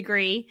to a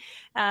degree.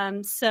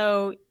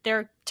 So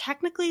they're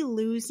technically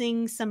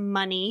losing some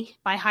money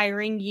by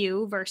hiring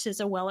you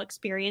versus a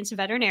well-experienced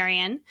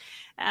veterinarian.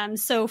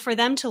 So for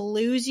them to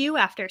lose you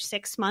after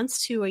 6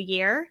 months to a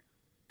year,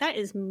 that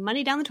is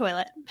money down the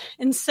toilet.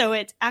 And so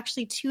it's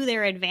actually to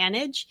their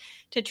advantage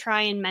to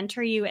try and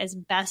mentor you as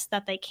best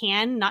that they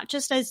can, not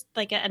just as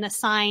like an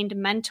assigned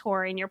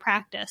mentor in your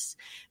practice,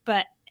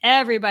 but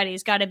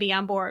everybody's got to be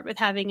on board with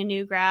having a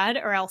new grad,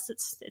 or else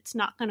it's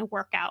not going to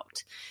work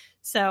out.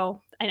 So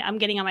I'm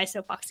getting on my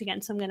soapbox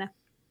again. So I'm going to.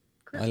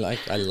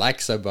 I like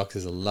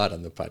soapboxes a lot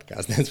on the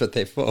podcast. That's what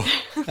they're for.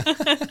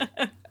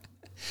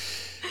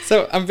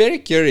 So I'm very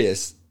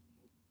curious.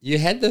 You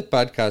had the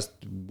podcast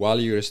while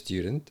you were a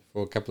student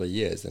for a couple of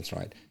years. That's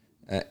right.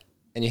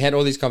 And you had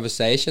all these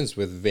conversations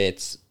with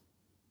vets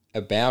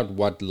about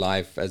what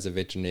life as a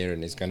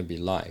veterinarian is going to be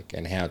like,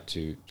 and how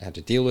to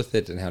deal with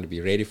it, and how to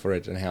be ready for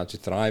it, and how to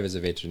thrive as a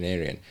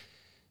veterinarian.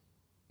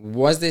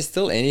 Was there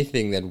still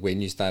anything that when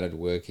you started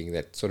working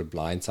that sort of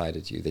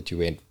blindsided you, that you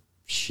went,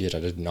 shit, I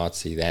did not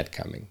see that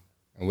coming?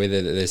 And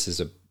whether this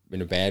is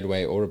in a bad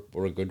way or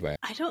a good way?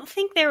 I don't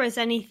think there was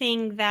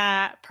anything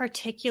that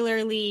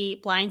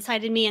particularly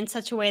blindsided me in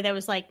such a way that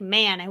was like,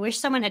 man, I wish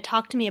someone had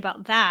talked to me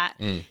about that.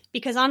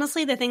 Because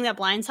honestly, the thing that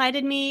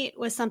blindsided me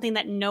was something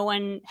that no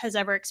one has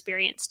ever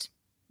experienced,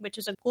 which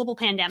is a global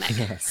pandemic.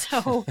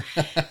 So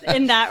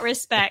in that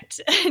respect,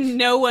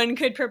 no one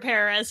could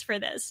prepare us for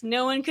this.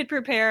 No one could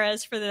prepare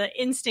us for the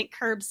instant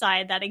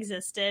curbside that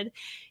existed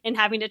and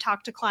having to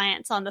talk to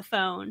clients on the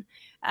phone.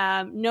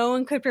 No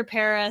one could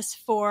prepare us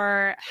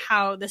for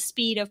how the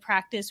speed of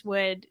practice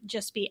would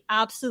just be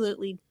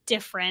absolutely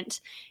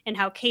different, and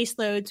how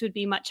caseloads would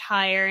be much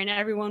higher and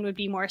everyone would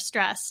be more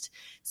stressed.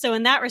 So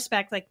in that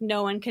respect, like,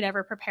 no one could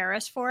ever prepare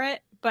us for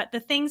it. But the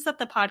things that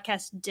the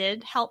podcast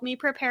did help me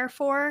prepare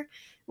for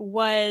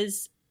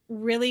was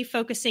really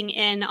focusing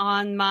in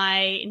on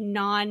my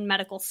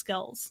non-medical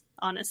skills,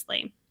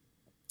 honestly.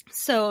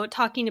 So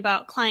talking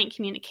about client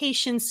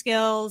communication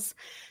skills,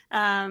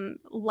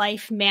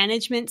 life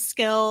management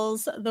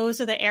skills,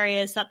 those are the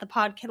areas that the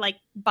podcast, like,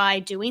 by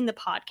doing the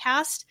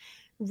podcast,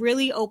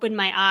 really opened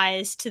my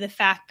eyes to the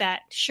fact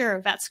that, sure,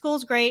 vet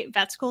school's great.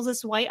 Vet school's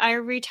this white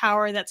ivory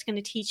tower that's going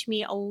to teach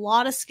me a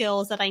lot of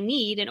skills that I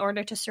need in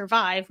order to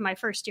survive my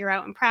first year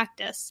out in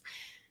practice.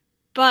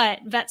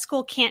 But vet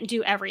school can't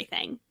do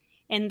everything.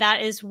 And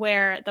that is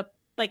where the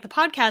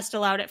podcast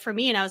allowed it for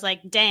me. And I was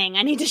like, dang,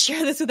 I need to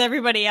share this with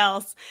everybody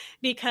else,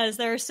 because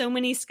there are so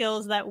many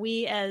skills that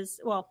we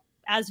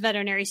as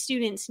veterinary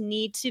students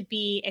need to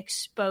be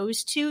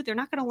exposed to. They're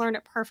not going to learn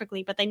it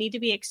perfectly, but they need to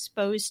be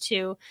exposed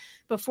to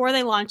before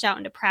they launch out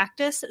into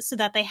practice, so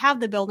that they have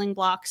the building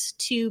blocks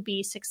to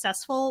be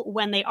successful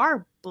when they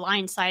are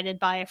blindsided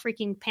by a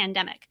freaking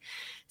pandemic.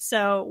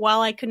 So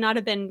while I could not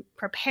have been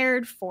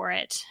prepared for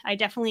it, I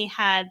definitely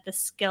had the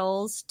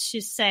skills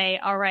to say,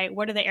 all right,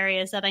 what are the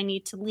areas that I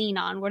need to lean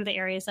on? What are the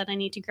areas that I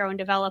need to grow and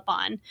develop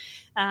on?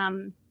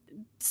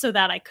 So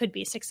that I could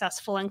be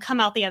successful and come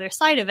out the other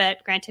side of it.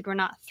 Granted, we're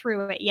not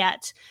through it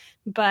yet,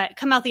 but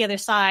come out the other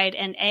side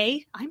and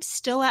I'm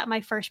still at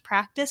my first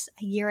practice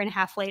a year and a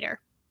half later.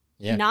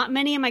 Yeah. Not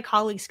many of my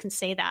colleagues can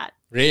say that.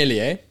 Really,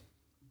 eh?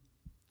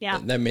 Yeah.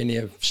 That many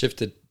have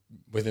shifted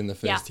within the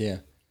first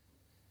year.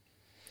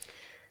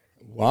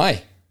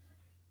 Why?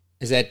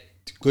 Is that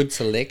good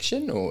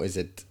selection, or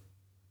do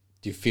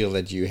you feel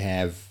that you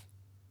have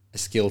a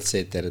skill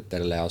set that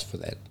allows for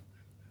that?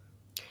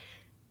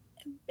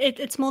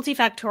 It's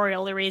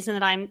multifactorial, the reason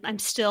that I'm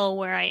still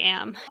where I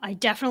am. I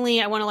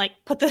want to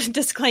put the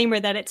disclaimer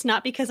that it's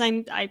not because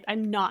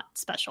I'm not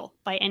special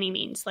by any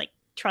means.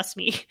 Trust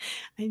me,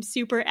 I'm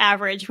super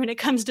average when it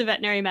comes to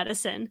veterinary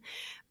medicine.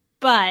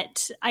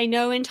 But I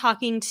know in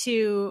talking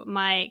to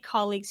my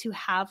colleagues who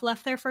have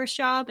left their first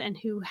job and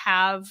who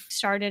have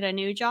started a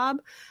new job,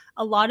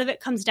 a lot of it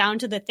comes down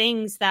to the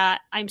things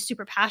that I'm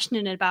super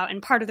passionate about.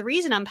 And part of the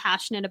reason I'm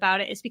passionate about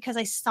it is because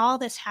I saw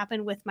this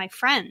happen with my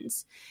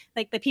friends.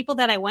 The people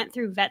that I went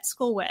through vet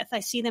school with,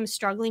 I see them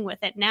struggling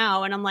with it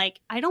now. And I'm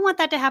like, I don't want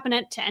that to happen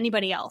to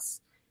anybody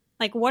else.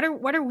 What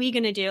are we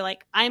going to do?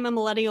 I'm a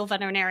millennial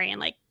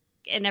veterinarian,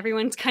 and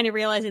everyone's kind of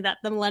realizing that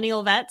the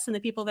millennial vets and the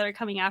people that are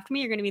coming after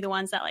me are going to be the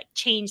ones that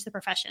change the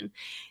profession.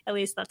 At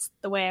least that's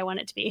the way I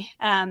want it to be.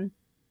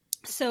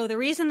 So the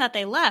reason that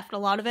they left, a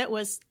lot of it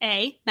was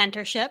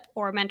mentorship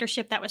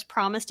that was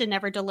promised and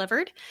never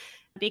delivered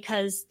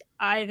because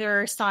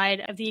either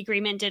side of the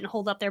agreement didn't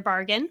hold up their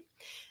bargain.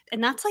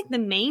 And that's the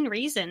main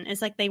reason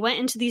is they went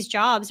into these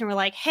jobs and were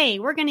like, hey,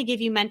 we're going to give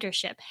you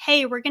mentorship.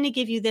 Hey, we're going to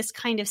give you this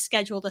kind of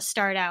schedule to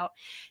start out.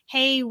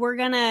 Hey, we're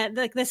going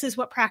to, this is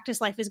what practice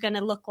life is going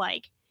to look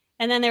like.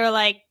 And then they were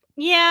like,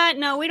 yeah,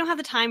 no, we don't have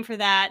the time for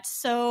that.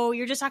 So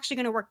you're just actually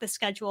going to work the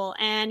schedule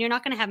and you're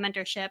not going to have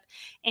mentorship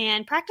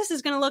and practice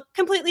is going to look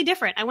completely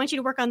different. I want you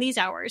to work on these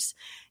hours.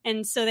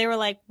 And so they were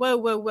like, whoa,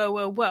 whoa, whoa,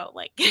 whoa, whoa.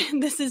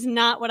 This is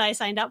not what I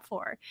signed up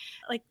for.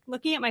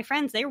 Looking at my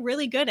friends, they're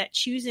really good at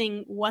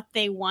choosing what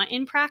they want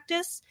in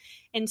practice.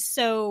 And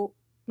so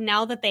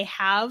now that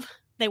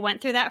they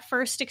went through that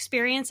first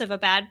experience of a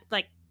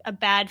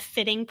bad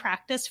fitting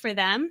practice for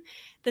them,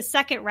 the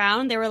second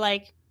round, they were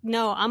like,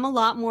 no, I'm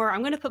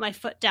going to put my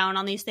foot down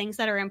on these things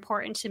that are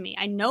important to me.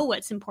 I know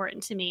what's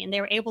important to me. And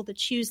they were able to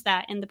choose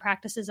that in the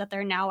practices that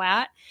they're now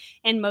at.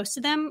 And most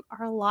of them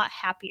are a lot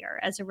happier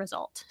as a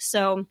result.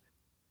 So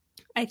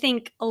I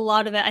think a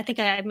lot of it,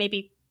 I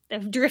maybe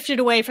have drifted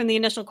away from the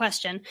initial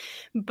question,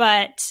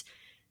 but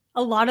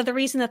a lot of the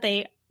reason that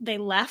they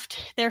left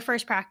their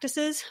first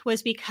practices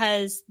was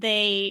because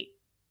they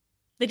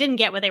didn't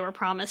get what they were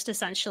promised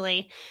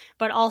essentially,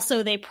 but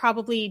also they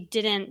probably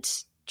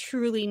didn't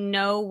truly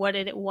know what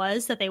it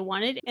was that they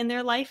wanted in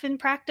their life and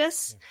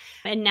practice.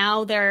 Yeah. And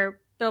now they're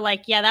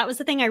like, yeah, that was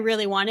the thing I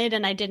really wanted.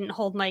 And I didn't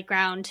hold my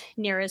ground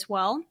near as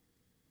well.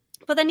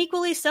 But then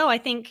equally so, I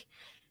think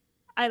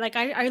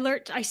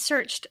I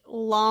searched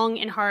long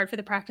and hard for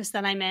the practice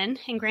that I'm in.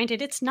 And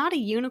granted, it's not a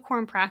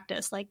unicorn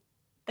practice.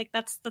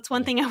 That's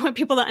one thing I want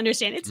people to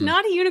understand. It's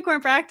not a unicorn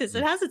practice.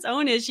 It has its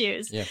own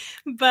issues,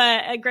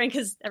 but granted,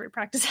 because every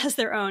practice has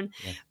their own,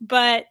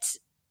 but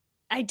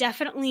I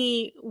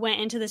definitely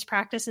went into this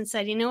practice and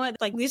said, you know what,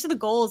 these are the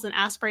goals and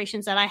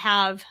aspirations that I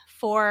have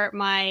for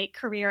my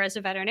career as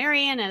a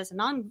veterinarian and as a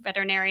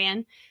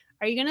non-veterinarian.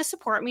 Are you going to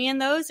support me in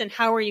those? And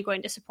how are you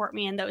going to support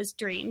me in those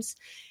dreams?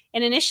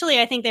 And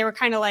initially, I think they were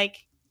kind of like,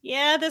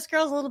 yeah, this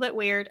girl's a little bit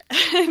weird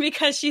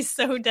because she's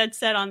so dead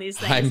set on these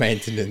things. High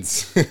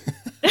maintenance.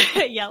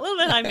 Yeah, a little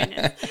bit high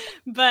maintenance.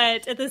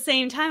 But at the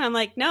same time, I'm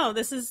like, no,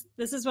 this is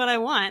what I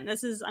want.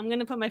 I'm going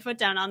to put my foot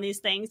down on these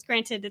things.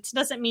 Granted, it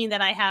doesn't mean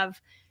that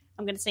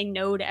I'm going to say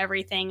no to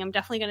everything. I'm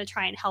definitely going to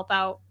try and help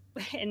out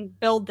and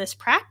build this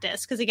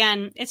practice. Because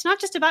again, it's not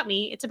just about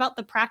me. It's about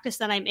the practice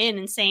that I'm in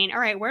and saying, all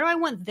right, where do I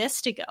want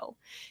this to go?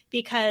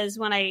 Because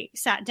when I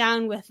sat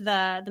down with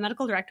the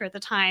medical director at the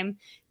time,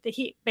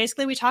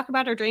 we talked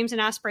about our dreams and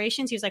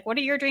aspirations. He was like, what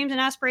are your dreams and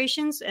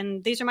aspirations?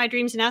 And these are my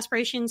dreams and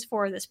aspirations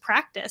for this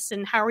practice.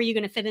 And how are you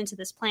going to fit into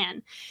this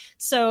plan?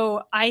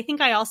 So I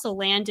think I also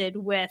landed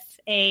with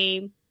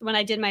when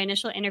I did my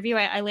initial interview,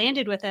 I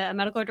landed with a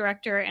medical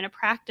director in a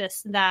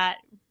practice that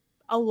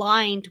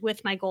aligned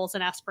with my goals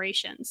and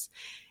aspirations.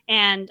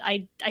 And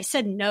I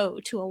said no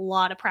to a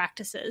lot of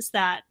practices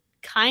that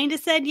kind of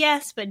said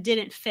yes, but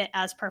didn't fit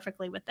as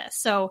perfectly with this.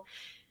 So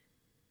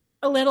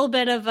a little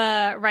bit of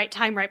a right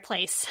time, right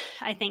place,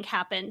 I think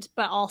happened,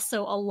 but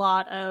also a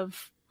lot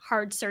of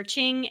hard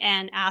searching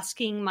and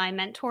asking my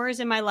mentors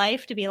in my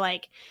life to be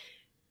like,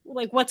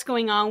 what's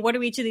going on? What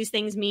do each of these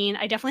things mean?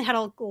 I definitely had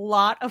a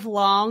lot of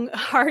long,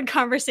 hard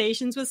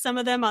conversations with some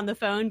of them on the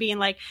phone being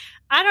like,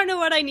 I don't know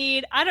what I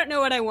need. I don't know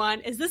what I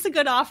want. Is this a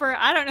good offer?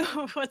 I don't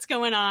know what's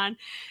going on.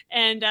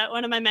 And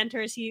one of my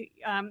mentors,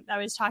 I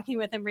was talking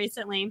with him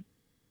recently,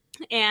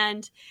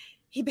 and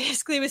he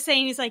basically was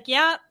saying, he's like,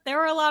 yeah, there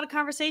were a lot of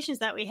conversations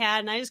that we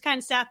had. And I just kind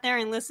of sat there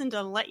and listened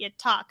and let you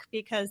talk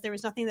because there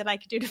was nothing that I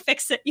could do to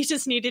fix it. You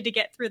just needed to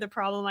get through the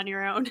problem on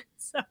your own.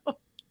 So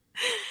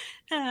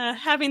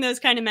having those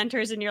kind of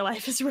mentors in your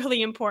life is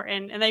really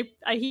important. And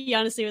he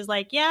honestly was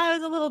like, yeah, I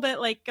was a little bit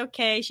like,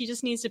 okay, she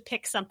just needs to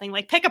pick something,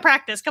 pick a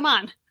practice. Come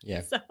on.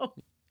 Yeah. So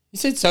You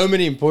said so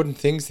many important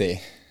things there.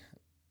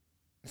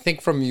 I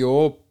think from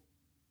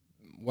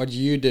what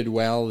you did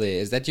well there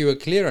is that you were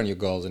clear on your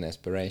goals and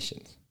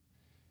aspirations,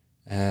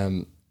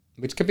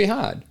 which can be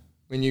hard.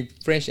 When you're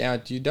fresh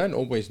out, you don't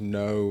always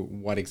know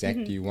what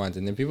exactly you want,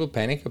 and then people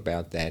panic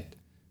about that.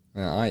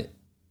 I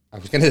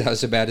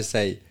was about to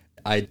say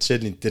I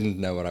certainly didn't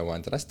know what I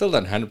wanted. I still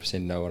don't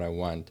 100% know what I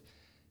want,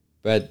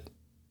 but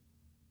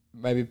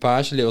maybe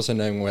partially also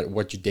knowing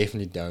what you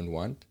definitely don't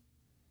want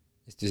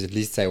is to at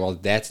least say, well,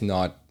 that's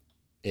not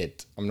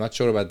it. I'm not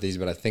sure about these,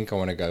 but I think I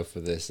want to go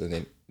for this, and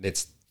then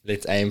let's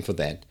aim for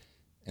that,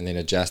 and then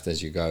adjust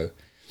as you go.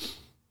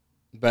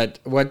 But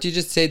what you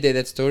just said there,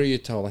 that story you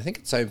told, I think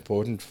it's so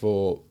important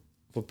for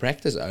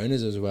practice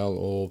owners as well,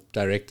 or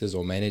directors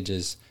or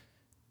managers,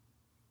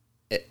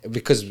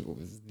 because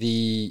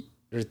the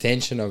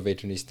retention of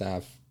veterinary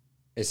staff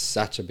is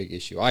such a big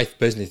issue. I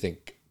personally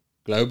think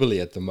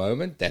globally at the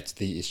moment, that's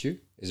the issue,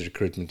 is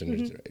recruitment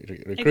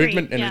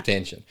and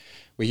retention.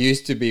 We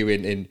used to be,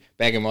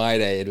 back in my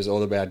day, it was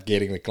all about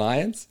getting the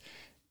clients,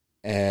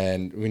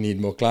 and we need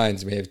more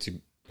clients. We have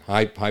to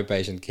high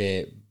patient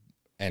care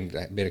and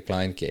better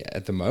client care.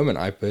 At the moment,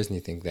 I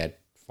personally think that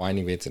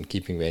finding vets and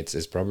keeping vets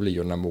is probably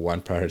your number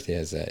one priority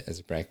as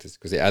a practice,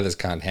 because the others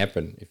can't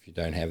happen if you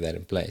don't have that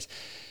in place.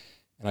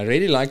 And I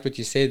really liked what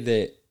you said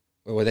there,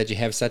 or that you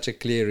have such a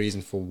clear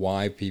reason for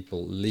why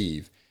people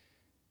leave.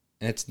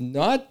 And it's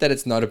not that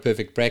it's not a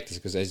perfect practice,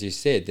 because as you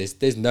said,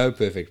 there's no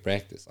perfect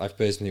practice. I've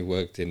personally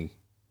worked in,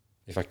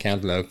 if I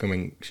count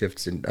locuming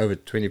shifts, in over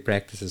 20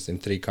 practices in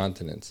 3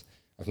 continents.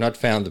 I've not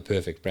found the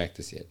perfect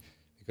practice yet,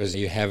 because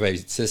you have a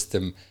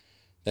system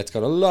that's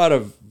got a lot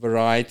of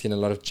variety and a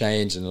lot of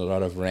change and a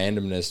lot of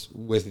randomness,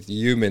 with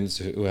humans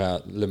who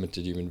are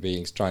limited human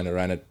beings trying to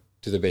run it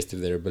to the best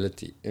of their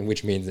ability, and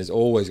which means there's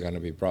always going to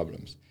be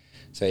problems.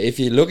 So if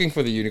you're looking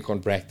for the unicorn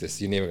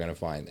practice, you're never going to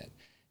find that.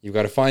 You've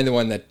got to find the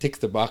one that ticks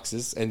the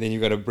boxes, and then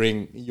you've got to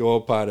bring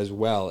your part as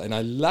well. And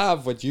I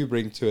love what you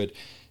bring to it,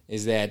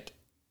 is that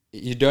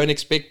you don't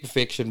expect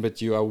perfection,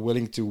 but you are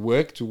willing to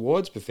work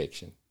towards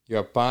perfection. You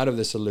are part of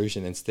the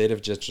solution, instead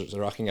of just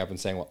rocking up and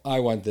saying, well,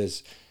 I want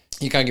this.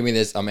 You can't give me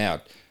this, I'm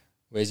out.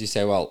 Whereas you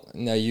say, well,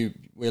 no,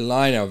 we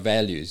align our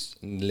values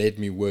and let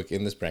me work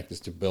in this practice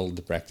to build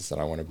the practice that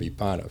I want to be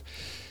part of.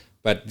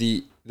 But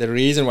the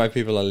reason why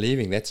people are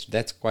leaving,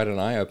 that's quite an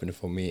eye-opener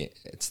for me.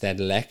 It's that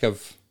lack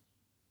of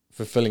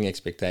fulfilling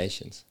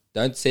expectations.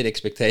 Don't set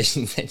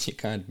expectations that you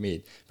can't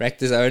meet.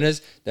 Practice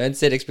owners, don't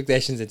set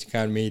expectations that you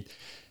can't meet.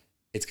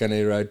 It's going to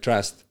erode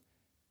trust.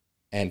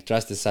 And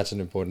trust is such an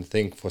important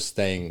thing for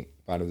staying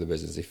part of the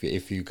business.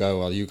 If you go,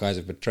 well, you guys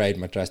have betrayed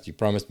my trust, you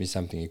promised me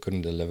something you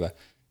couldn't deliver,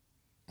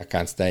 I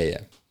can't stay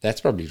here. That's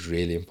probably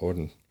really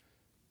important.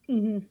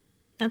 Mm-hmm.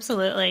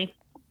 Absolutely.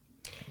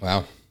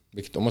 Wow.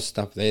 We could almost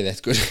stop there.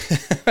 That's good.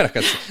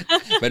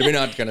 But we're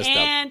not going to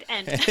stop.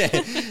 And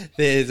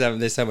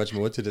There's so much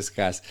more to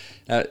discuss.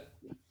 I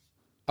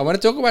want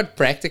to talk about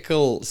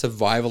practical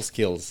survival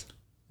skills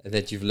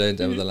that you've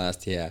learned over the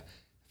last year.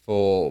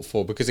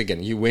 Because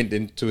again, you went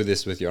into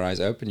this with your eyes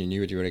open. You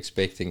knew what you were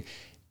expecting.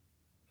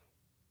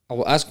 I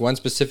will ask one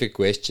specific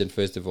question,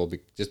 first of all,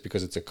 just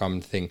because it's a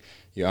common thing.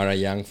 You are a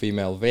young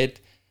female vet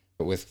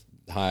with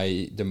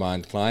high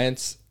demand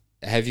clients.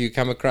 Have you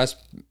come across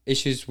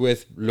issues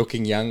with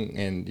looking young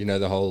and,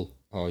 the whole,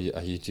 are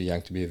you too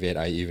young to be a vet?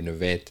 Are you even a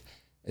vet?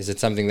 Is it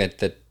something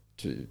that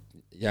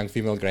young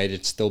female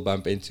graduates still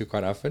bump into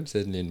quite often?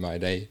 Certainly in my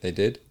day, they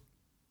did.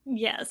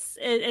 Yes,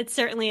 it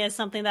certainly is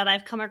something that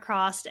I've come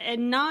across,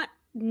 and not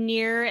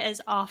near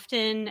as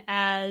often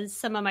as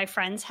some of my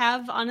friends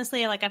have.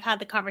 Honestly, like, I've had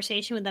the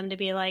conversation with them to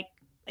be like,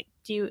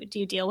 do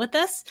you deal with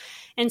this?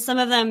 And some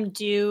of them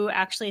do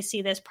actually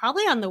see this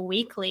probably on the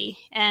weekly.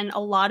 And a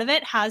lot of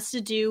it has to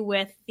do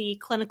with the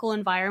clinical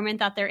environment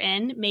that they're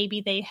in.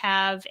 Maybe they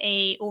have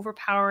a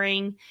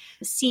overpowering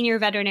senior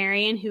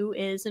veterinarian who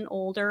is an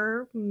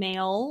older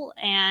male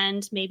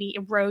and maybe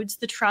erodes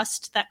the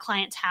trust that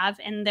clients have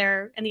in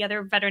the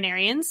other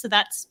veterinarians. So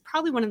that's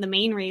probably one of the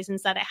main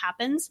reasons that it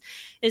happens,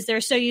 is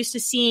they're so used to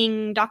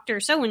seeing Dr.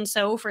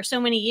 So-and-so for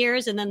so many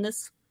years, and then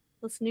this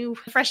new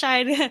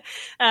fresh-eyed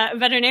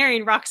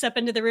veterinarian rocks up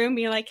into the room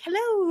being like,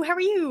 hello, how are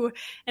you?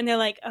 And they're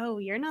like, oh,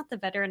 you're not the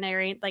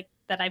veterinarian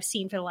that I've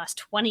seen for the last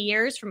 20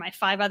 years for my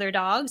 5 other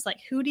dogs. Like,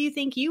 who do you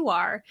think you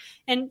are?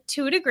 And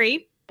to a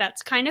degree,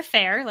 that's kind of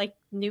fair. Like,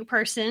 new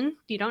person,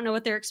 you don't know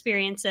what their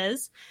experience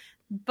is.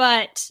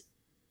 But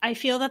I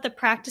feel that the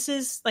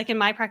practices, like in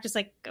my practice,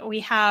 like,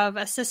 we have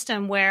a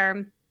system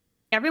where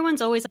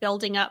everyone's always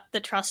building up the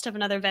trust of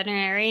another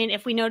veterinarian.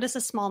 If we notice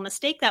a small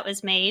mistake that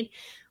was made,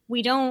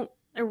 we don't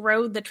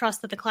erode the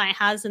trust that the client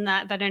has in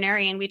that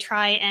veterinarian. We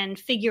try and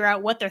figure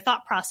out what their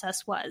thought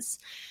process was.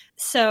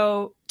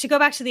 So to go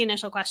back to the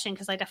initial question,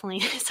 because I definitely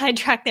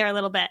sidetracked there a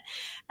little bit.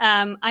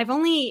 I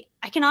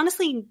can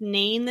honestly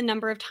name the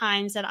number of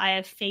times that I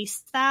have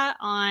faced that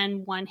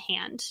on one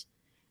hand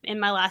in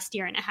my last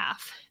year and a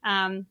half.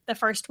 The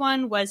first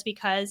one was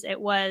because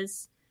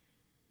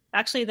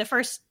the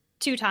first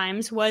 2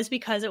 times was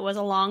because it was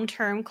a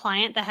long-term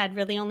client that had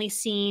really only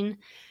seen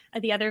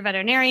the other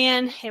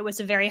veterinarian. It was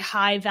a very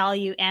high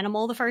value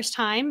animal the first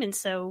time. And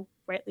so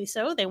rightly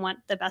so, they want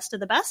the best of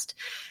the best.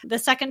 The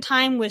second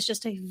time was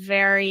just a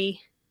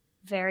very,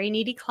 very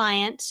needy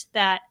client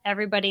that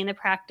everybody in the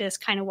practice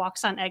kind of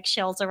walks on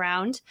eggshells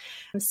around.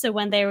 So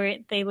when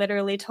they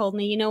literally told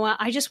me, you know what,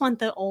 I just want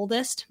the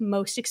oldest,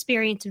 most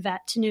experienced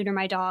vet to neuter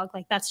my dog.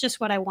 Like, that's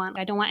just what I want.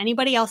 I don't want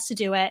anybody else to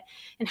do it.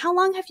 And how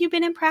long have you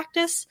been in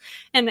practice?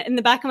 And in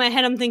the back of my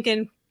head, I'm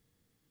thinking,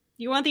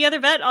 you want the other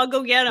vet? I'll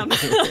go get him.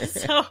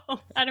 So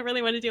I don't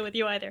really want to deal with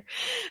you either.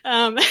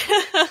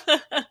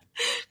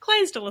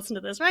 Clients don't listen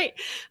to this, right?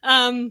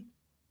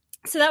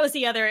 So that was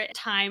the other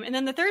time. And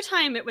then the third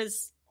time, it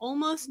was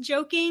almost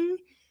joking,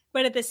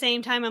 but at the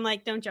same time, I'm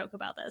like, don't joke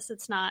about this.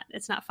 It's not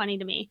funny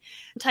to me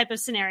type of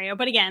scenario.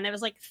 But again, there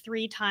was like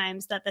 3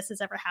 times that this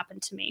has ever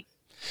happened to me.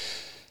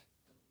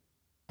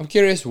 I'm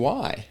curious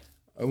why.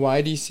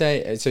 Why do you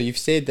say, so you've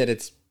said that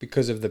it's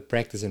because of the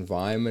practice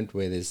environment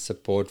where there's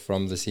support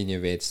from the senior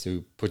vets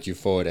to put you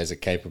forward as a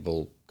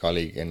capable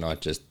colleague and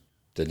not just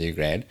the new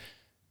grad.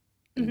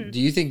 Mm-hmm. Do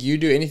you think you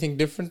do anything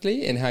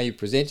differently in how you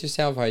present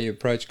yourself, how you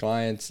approach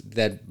clients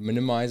that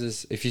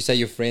minimizes, if you say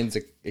your friends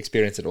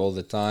experience it all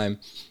the time,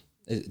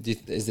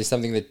 is there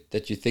something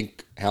that you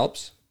think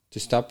helps to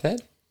stop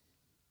that?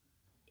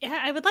 Yeah,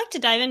 I would like to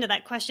dive into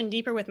that question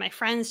deeper with my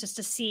friends just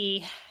to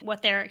see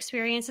what their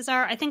experiences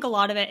are. I think a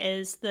lot of it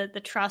is the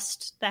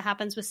trust that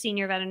happens with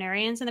senior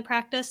veterinarians in the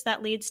practice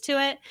that leads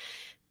to it.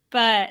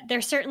 But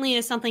there certainly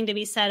is something to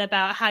be said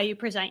about how you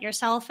present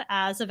yourself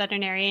as a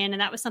veterinarian. And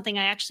that was something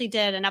I actually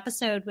did an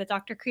episode with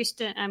Dr.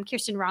 Kirsten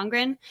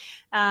Rongren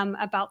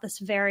about this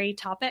very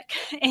topic.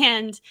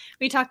 And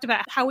we talked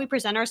about how we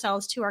present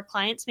ourselves to our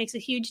clients makes a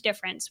huge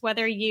difference,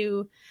 whether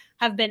you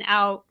have been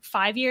out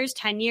 5 years,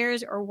 10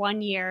 years, or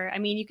 1 year. I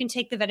mean, you can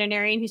take the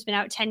veterinarian who's been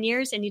out 10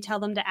 years and you tell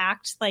them to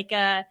act like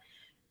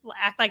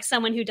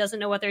someone who doesn't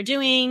know what they're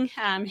doing,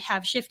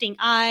 have shifting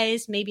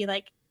eyes, maybe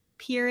like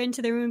peer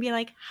into the room and be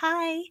like,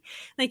 hi.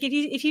 Like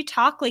if you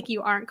talk like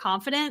you aren't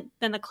confident,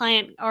 then the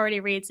client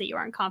already reads that you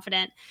aren't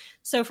confident.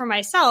 So for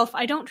myself,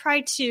 I don't try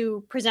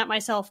to present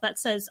myself that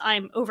says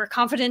I'm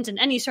overconfident in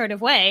any sort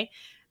of way.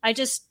 I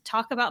just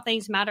talk about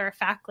things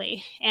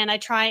matter-of-factly, and I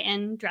try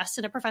and dress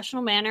in a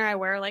professional manner. I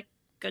wear like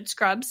good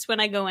scrubs when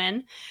I go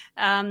in.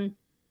 When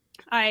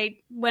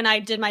I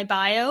did my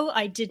bio,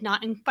 I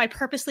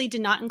purposely did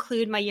not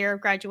include my year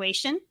of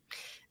graduation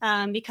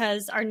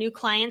because our new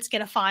clients get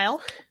a file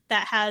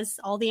that has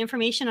all the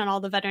information on all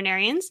the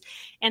veterinarians,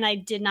 and I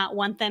did not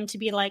want them to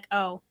be like,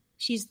 oh,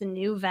 she's the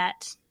new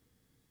vet.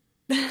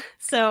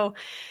 So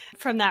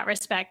from that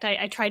respect,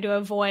 I tried to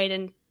avoid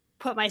and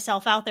put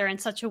myself out there in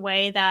such a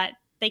way that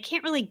they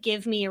can't really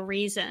give me a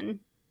reason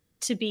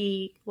to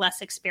be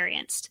less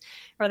experienced,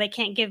 or they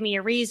can't give me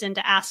a reason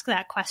to ask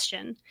that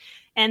question.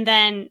 And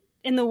then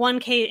in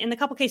the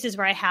couple cases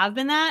where I have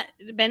been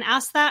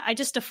asked that, I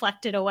just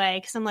deflected away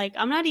because I'm like,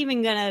 I'm not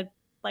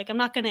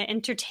going to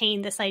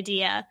entertain this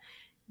idea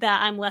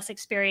that I'm less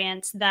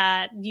experienced,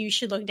 that you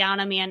should look down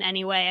on me in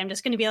any way. I'm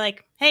just going to be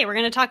like, hey, we're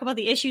going to talk about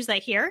the issues I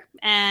hear.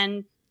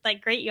 And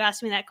like, great, you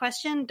asked me that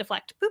question,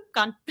 deflect, boop,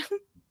 gone.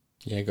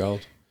 Yeah,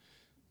 gold.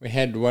 We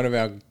had one of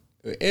our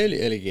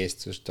early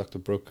guests was Dr.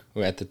 Brooke,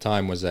 who at the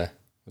time was a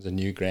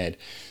new grad.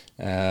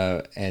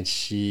 And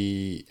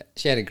she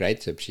had a great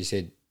tip. She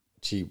said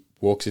she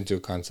walks into a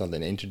consult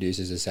and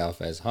introduces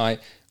herself as, hi,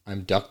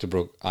 I'm Dr.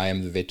 Brooke. I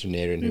am the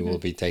veterinarian who will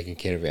be taking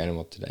care of your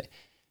animal today.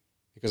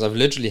 Because I've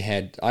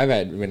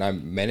had, when I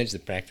managed the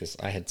practice,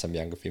 I had some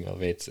younger female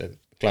vets and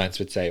clients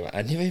would say,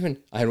 I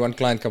had one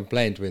client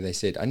complaint where they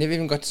said, I never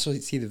even got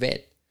to see the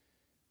vet.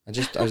 I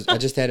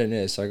just had a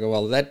nurse. So I go,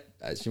 well,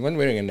 she wasn't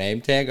wearing a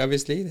name tag,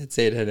 obviously, that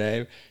said her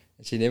name.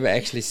 And she never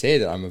actually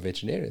said that I'm a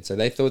veterinarian. So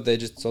they thought they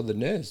just saw the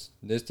nurse.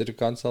 Nurse did a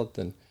consult.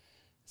 And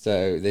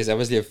so there's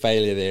obviously a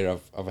failure there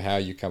of how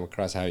you come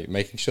across, how you're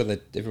making sure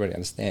that everybody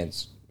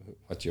understands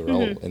what your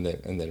role in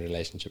the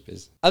relationship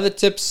is. Other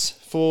tips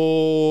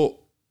for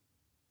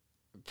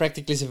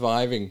practically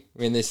surviving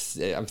when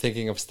I'm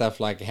thinking of stuff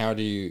like how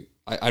do you,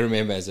 I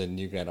remember as a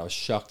new grad, I was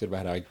shocked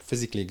about how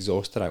physically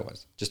exhausted I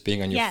was just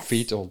being on your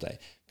feet all day.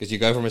 Because you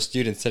go from a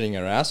student sitting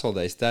her ass all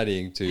day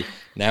studying to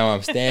now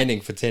I'm standing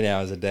for 10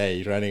 hours a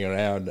day running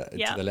around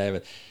to the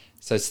lab.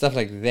 So stuff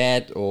like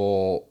that,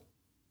 or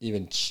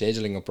even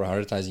scheduling or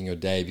prioritizing your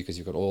day because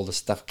you've got all the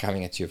stuff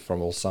coming at you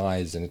from all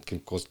sides and it can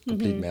cause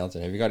complete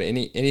meltdown. Have you got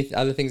any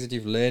other things that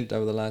you've learned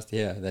over the last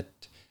year that...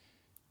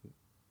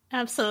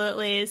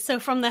 Absolutely.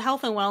 So from the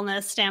health and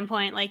wellness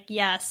standpoint, like,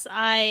 yes,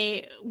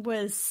 I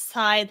was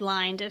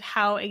sidelined at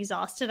how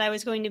exhausted I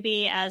was going to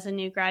be as a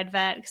new grad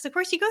vet. Because, of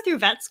course, you go through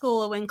vet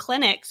school in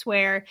clinics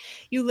where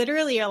you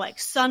literally are like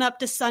sun up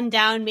to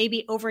sundown,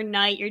 maybe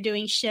overnight you're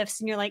doing shifts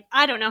and you're like,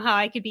 I don't know how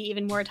I could be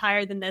even more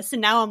tired than this.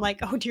 And now I'm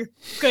like, oh, dear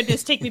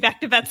goodness, take me back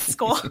to vet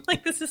school.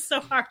 Like, this is so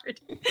hard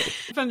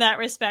from that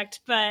respect.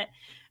 But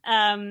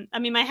I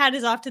mean, my hat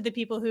is off to the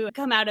people who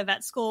come out of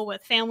vet school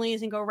with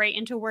families and go right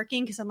into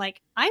working, because I'm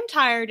like, I'm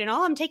tired and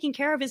all I'm taking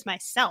care of is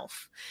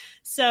myself.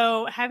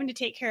 So having to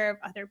take care of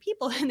other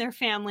people in their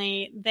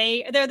family,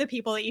 they're the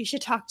people that you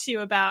should talk to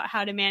about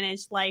how to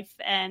manage life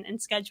and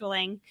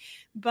scheduling.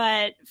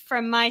 But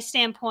from my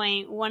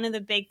standpoint, one of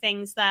the big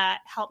things that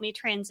helped me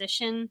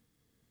transition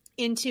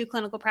into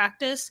clinical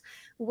practice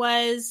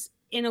was,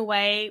 in a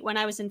way, when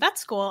I was in vet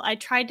school, I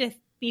tried to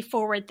be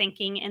forward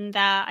thinking in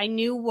that I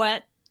knew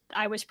what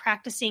I was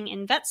practicing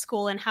in vet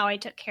school and how I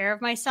took care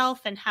of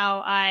myself and how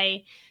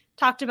I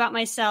talked about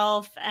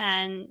myself,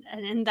 and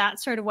in that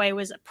sort of way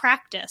was a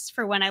practice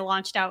for when I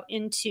launched out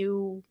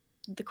into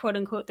the quote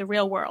unquote the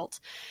real world.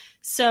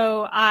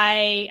 So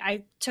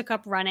I took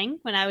up running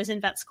when I was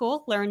in vet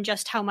school, learned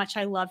just how much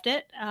I loved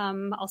it.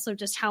 Also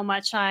just how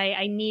much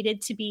I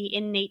needed to be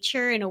in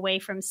nature and away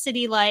from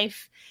city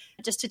life,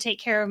 just to take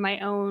care of my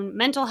own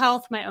mental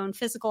health, my own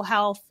physical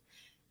health.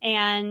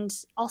 And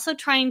also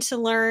trying to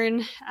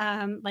learn,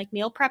 like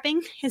meal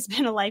prepping has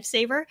been a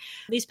lifesaver.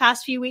 These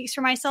past few weeks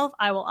for myself,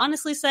 I will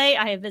honestly say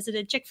I have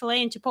visited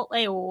Chick-fil-A and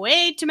Chipotle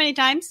way too many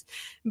times,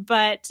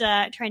 but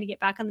trying to get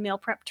back on the meal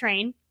prep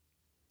train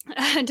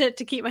to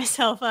keep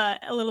myself a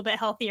little bit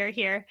healthier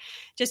here,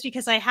 just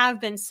because I have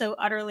been so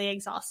utterly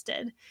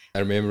exhausted. I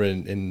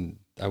remember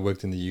I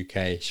worked in the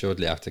UK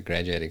shortly after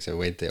graduating, so I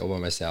went there all by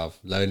myself,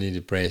 lonely,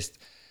 depressed,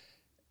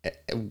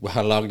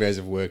 long days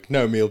of work,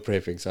 no meal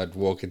prepping. So I'd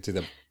walk into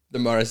the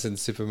Morrison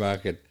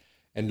supermarket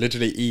and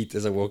literally eat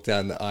as I walked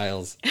down the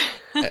aisles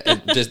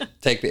and just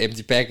take the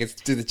empty packets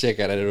to the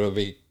checkout, and it will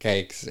be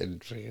cakes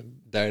and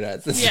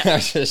donuts and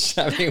stuff, just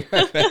shoving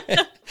my face.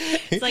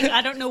 It's like,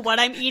 I don't know what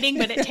I'm eating,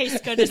 but it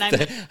tastes good,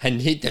 and I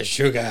need the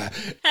sugar.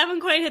 Haven't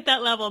quite hit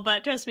that level,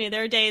 but trust me,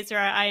 there are days where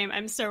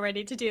I'm so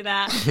ready to do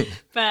that.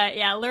 But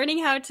yeah,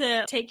 learning how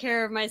to take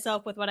care of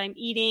myself with what I'm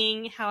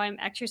eating, how I'm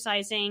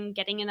exercising,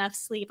 getting enough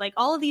sleep, like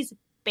all of these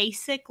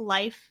basic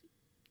life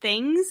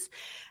things,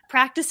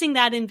 practicing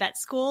that in vet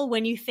school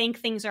when you think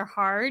things are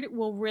hard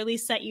will really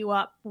set you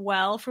up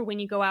well for when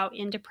you go out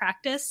into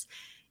practice.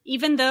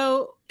 Even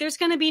though there's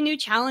going to be new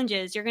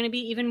challenges, you're going to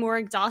be even more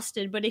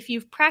exhausted. But if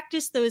you've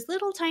practiced those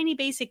little tiny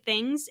basic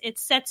things, it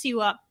sets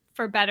you up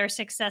for better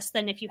success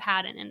than if you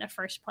hadn't in the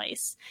first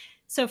place.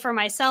 So for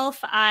myself,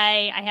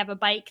 I have a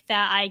bike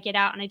that I get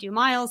out and I do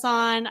miles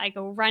on. I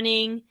go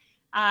running.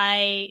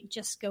 I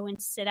just go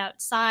and sit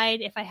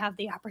outside if I have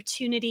the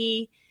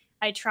opportunity.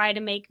 I try to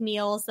make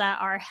meals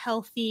that are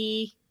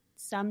healthy.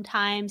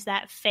 Sometimes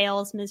that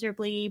fails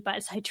miserably,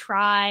 but I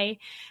try.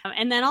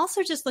 And then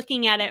also just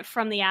looking at it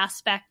from the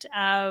aspect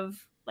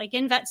of, like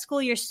in vet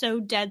school, you're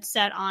so dead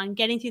set on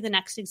getting through the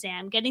next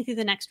exam, getting through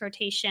the next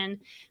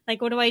rotation.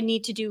 Like, what do I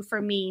need to do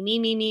for me?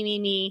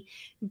 Me.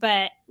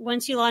 But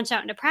once you launch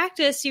out into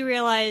practice, you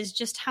realize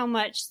just how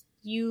much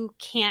you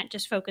can't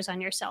just focus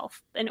on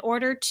yourself. In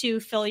order to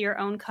fill your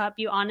own cup,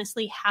 you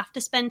honestly have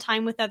to spend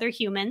time with other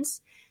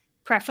humans,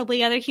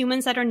 preferably other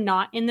humans that are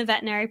not in the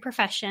veterinary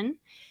profession,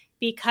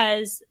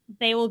 because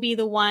they will be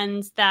the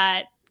ones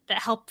that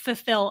help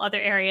fulfill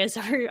other areas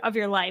of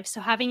your life.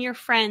 So having your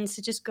friends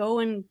to just go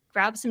and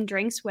grab some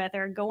drinks with,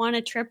 or go on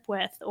a trip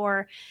with,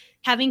 or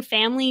having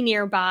family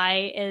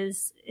nearby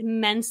is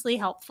immensely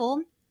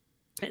helpful.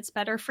 It's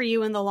better for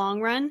you in the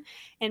long run.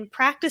 And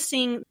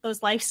practicing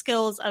those life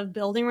skills of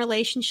building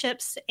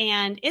relationships,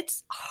 and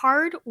it's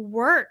hard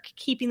work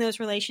keeping those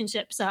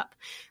relationships up.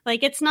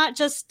 Like, it's not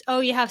just,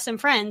 oh, you have some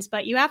friends,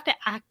 but you have to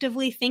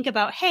actively think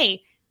about,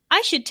 hey,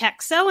 I should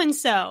text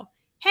so-and-so.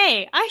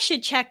 Hey, I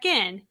should check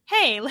in.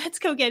 Hey, let's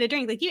go get a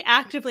drink. Like, you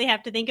actively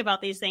have to think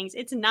about these things.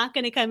 It's not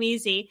going to come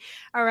easy,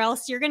 or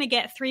else you're going to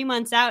get 3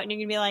 months out and you're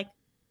going to be like,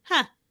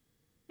 I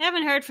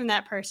haven't heard from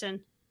that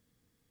person.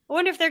 I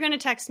wonder if they're going to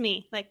text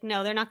me. Like,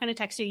 no, they're not going to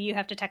text you. You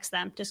have to text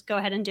them. Just go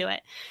ahead and do it.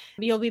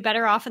 You'll be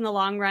better off in the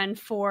long run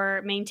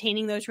for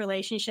maintaining those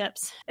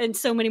relationships in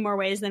so many more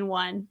ways than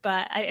one.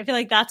 But I feel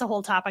like that's a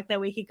whole topic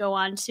that we could go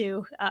on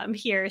to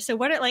here. So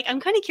I'm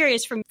kind of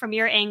curious from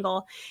your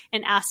angle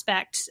and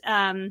aspect,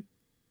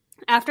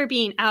 after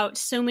being out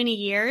so many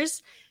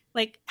years,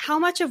 like, how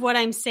much of what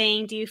I'm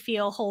saying do you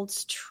feel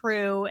holds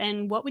true?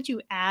 And what would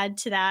you add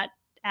to that?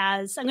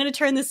 As I'm going to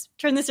turn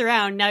this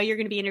around. Now you're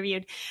going to be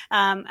interviewed.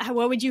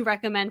 What would you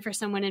recommend for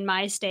someone in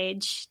my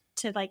stage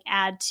to like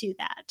add to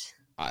that?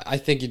 I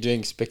think you're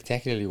doing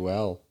spectacularly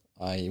well.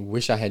 I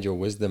wish I had your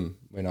wisdom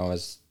when I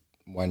was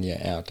 1 year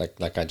out.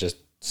 Like I just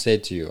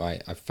said to you, I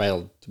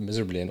failed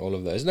miserably in all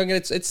of those. Look,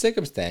 it's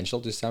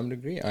circumstantial to some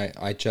degree.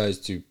 I chose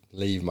to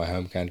leave my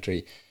home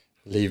country,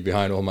 leave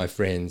behind all my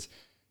friends,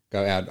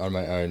 go out on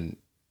my own,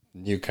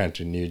 new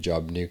country, new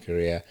job, new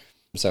career.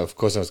 So of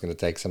course I was going to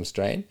take some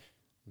strain.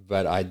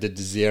 But I did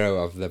zero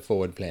of the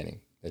forward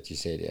planning that you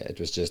said. Yeah, it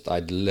was just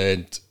I'd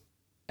learned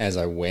as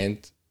I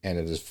went, and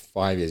it was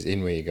 5 years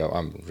in where you go,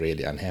 I'm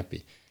really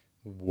unhappy.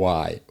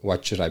 Why?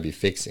 What should I be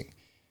fixing?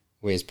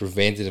 Whereas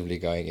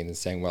preventatively going in and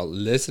saying, well,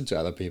 listen to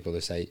other people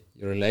who say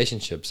your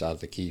relationships are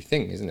the key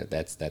thing, isn't it?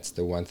 That's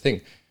the one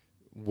thing.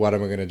 What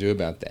am I going to do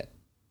about that?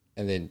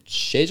 And then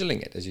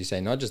scheduling it, as you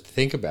say, not just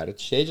think about it,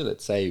 schedule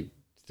it. Say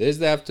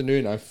Thursday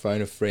afternoon, I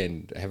phone a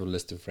friend. I have a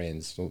list of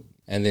friends.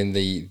 And then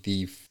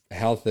the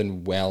health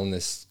and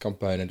wellness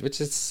component, which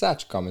is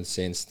such common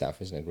sense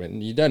stuff, isn't it?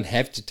 When you don't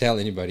have to tell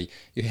anybody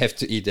you have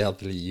to eat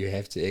healthily, you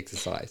have to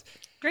exercise.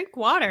 Drink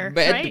water,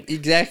 But, right?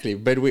 Exactly.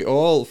 But we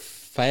all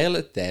fail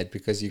at that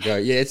because you go,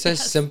 yeah, it's so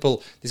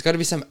simple. There's got to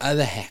be some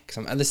other hack,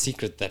 some other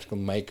secret that will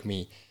make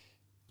me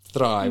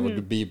thrive or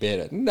to be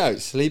better. No,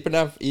 sleep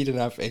enough, eat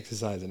enough,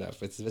 exercise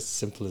enough. It's as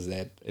simple as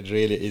that. It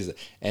really is.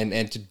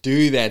 And to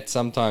do that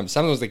sometimes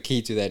the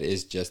key to that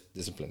is just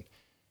discipline.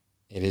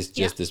 It is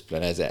just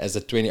discipline. As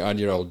a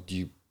 20-odd-year-old,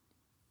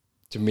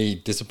 to me,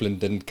 discipline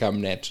didn't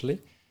come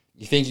naturally.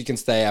 You think you can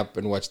stay up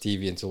and watch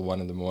TV until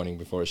 1 a.m.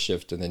 before a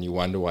shift, and then you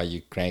wonder why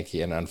you're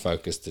cranky and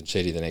unfocused and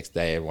shitty the next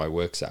day and why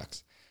work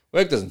sucks.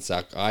 Work doesn't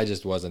suck. I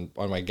just wasn't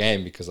on my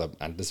game because I'm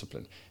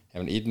undisciplined. I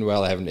haven't eaten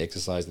well, I haven't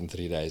exercised in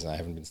 3 days, and I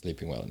haven't been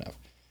sleeping well enough.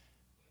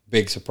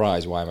 Big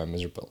surprise, why am I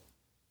miserable?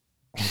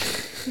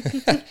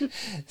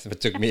 So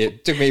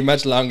it took me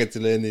much longer to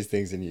learn these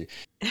things than you.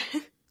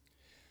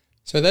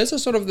 So those are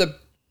sort of the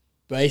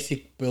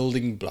basic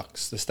building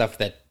blocks, the stuff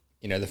that,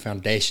 the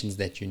foundations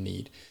that you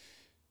need.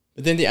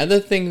 But then the other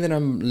thing that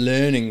I'm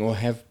learning or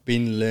have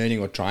been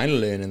learning or trying to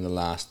learn in the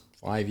last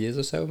 5 years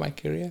or so of my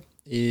career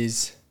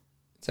is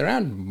it's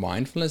around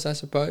mindfulness, I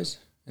suppose.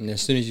 And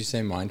as soon as you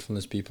say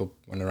mindfulness, people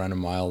want to run a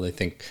mile, they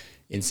think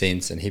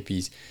incense and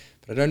hippies.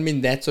 But I don't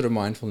mean that sort of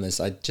mindfulness.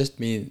 I just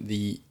mean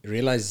the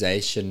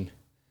realization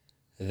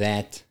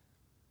that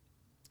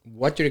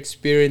what you're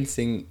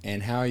experiencing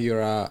and how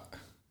you're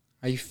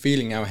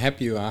feeling, how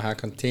happy you are, how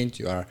content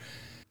you are,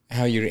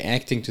 how you're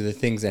reacting to the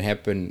things that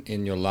happen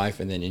in your life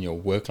and then in your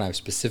work life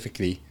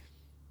specifically,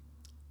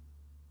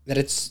 that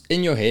it's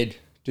in your head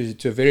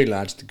to a very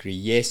large degree.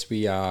 Yes,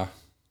 we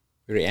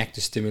react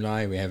to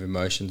stimuli, we have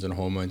emotions and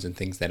hormones and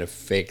things that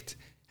affect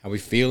how we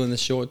feel in the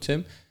short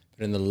term,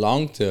 but in the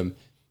long term,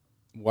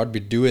 what we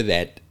do with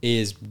that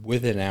is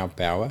within our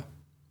power.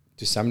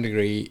 To some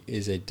degree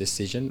is a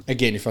decision.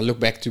 Again, if I look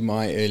back to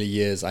my early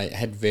years, I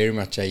had very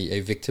much a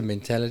victim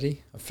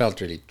mentality. I felt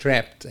really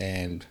trapped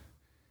and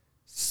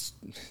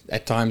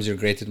at times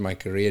regretted my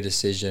career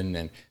decision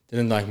and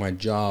didn't like my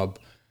job.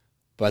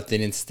 But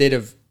then instead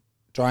of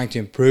trying to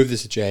improve the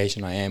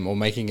situation I am or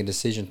making a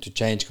decision to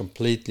change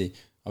completely,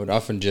 I would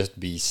often just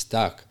be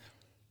stuck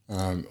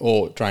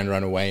or try and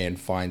run away and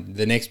find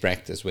the next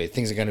practice where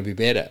things are going to be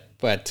better.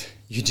 But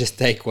you just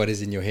take what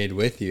is in your head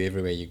with you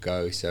everywhere you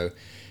go. So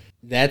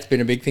that's been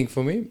a big thing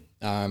for me.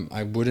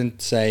 I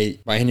wouldn't say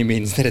by any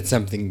means that it's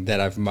something that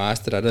I've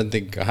mastered. I don't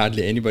think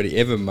hardly anybody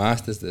ever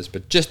masters this,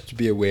 but just to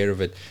be aware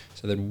of it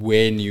so that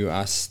when you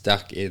are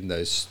stuck in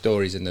those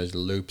stories and those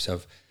loops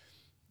of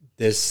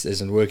this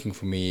isn't working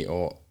for me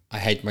or I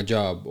hate my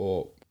job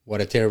or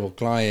what a terrible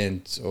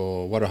client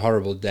or what a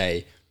horrible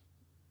day,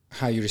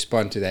 how you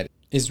respond to that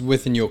is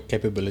within your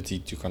capability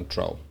to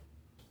control.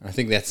 And I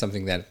think that's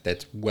something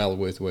that's well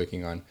worth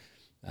working on.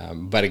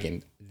 But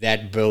again,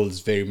 that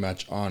builds very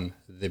much on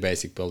the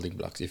basic building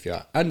blocks. If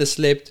you're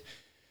underslept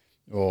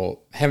or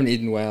haven't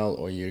eaten well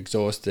or you're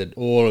exhausted,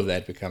 all of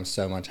that becomes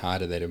so much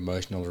harder that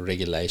emotional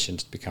regulation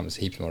just becomes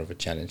heaps more of a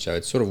challenge. So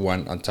it's sort of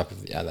one on top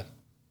of the other.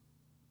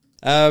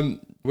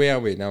 Where are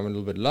we? Now I'm a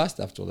little bit lost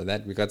after all of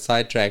that. We got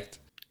sidetracked.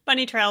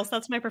 Bunny trails,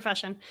 that's my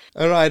profession.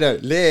 All right,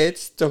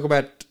 let's talk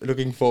about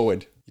looking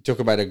forward. You talk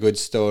about a good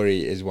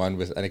story is one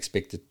with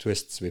unexpected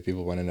twists where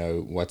people want to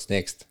know what's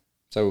next.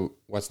 So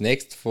what's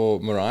next for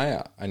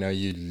Moriah? I know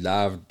you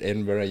loved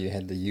Edinburgh. You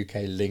had the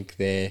UK link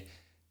there.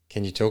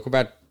 Can you talk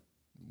about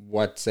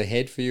what's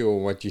ahead for you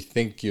or what you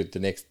think the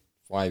next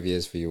 5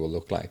 years for you will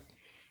look like?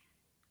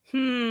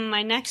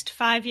 My next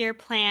 5-year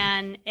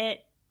plan,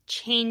 it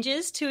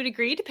changes to a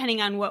degree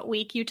depending on what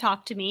week you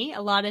talk to me.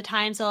 A lot of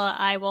times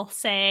I will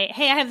say,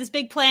 hey, I have this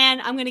big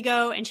plan. I'm going to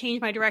go and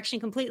change my direction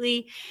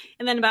completely.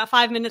 And then about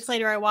 5 minutes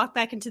later, I walk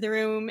back into the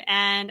room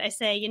and I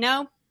say,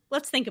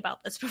 let's think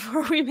about this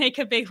before we make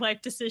a big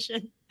life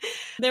decision.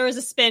 There was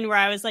a spin where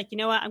I was like, you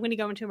know what? I'm going to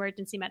go into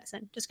emergency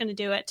medicine. Just going to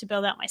do it to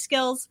build out my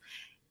skills.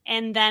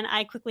 And then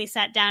I quickly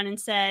sat down and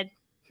said,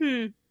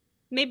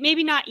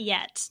 maybe not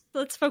yet.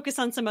 Let's focus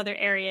on some other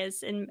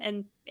areas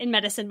in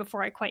medicine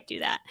before I quite do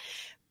that.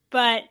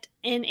 But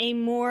in a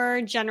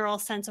more general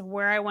sense of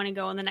where I want to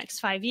go in the next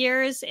 5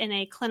 years in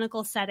a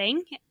clinical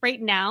setting,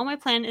 right now, my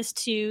plan is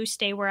to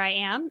stay where I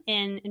am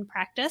in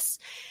practice,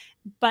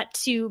 but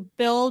to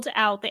build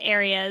out the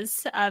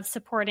areas of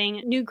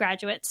supporting new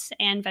graduates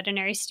and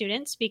veterinary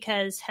students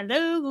because,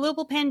 hello,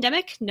 global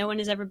pandemic, no one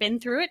has ever been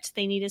through it.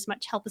 They need as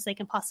much help as they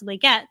can possibly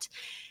get.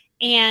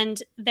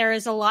 And there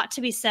is a lot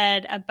to be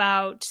said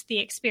about the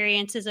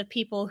experiences of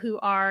people who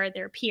are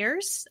their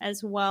peers,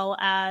 as well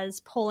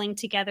as pulling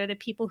together the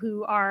people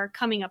who are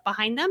coming up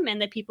behind them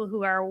and the people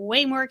who are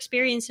way more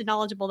experienced and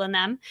knowledgeable than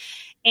them.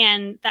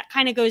 And that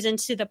kind of goes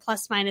into the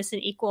plus, minus,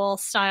 and equal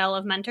style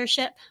of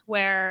mentorship,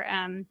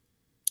 where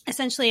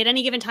essentially at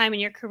any given time in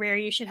your career,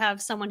 you should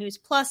have someone who's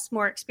plus,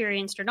 more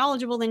experienced or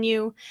knowledgeable than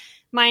you,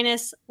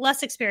 minus,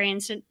 less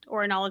experienced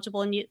or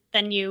knowledgeable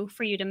than you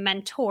for you to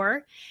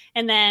mentor.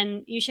 And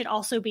then you should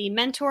also be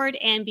mentored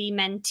and be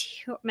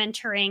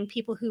mentoring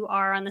people who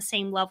are on the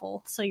same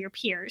level, so your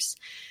peers.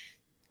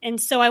 And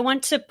so I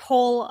want to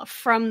pull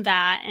from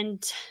that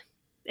and,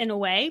 in a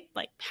way,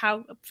 like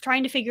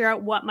trying to figure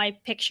out what my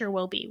picture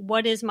will be.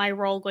 What is my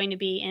role going to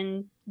be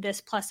in this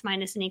plus,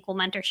 minus, and equal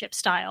mentorship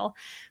style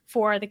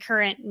for the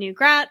current new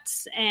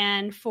grads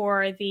and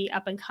for the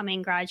up and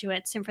coming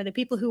graduates and for the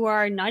people who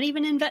are not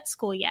even in vet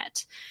school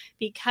yet,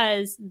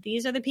 because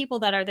these are the people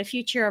that are the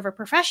future of a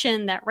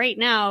profession that right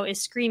now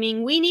is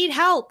screaming, we need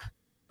help,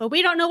 but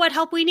we don't know what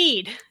help we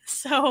need.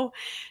 So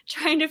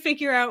trying to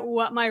figure out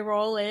what my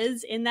role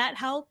is in that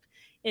help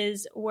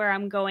is where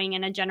I'm going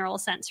in a general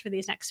sense for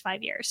these next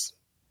 5 years.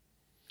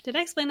 Did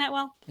I explain that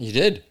well? You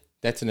did.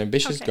 That's an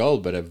ambitious goal,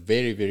 but a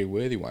very, very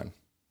worthy one.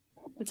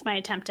 It's my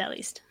attempt, at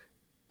least.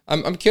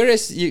 I'm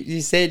curious,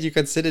 you said you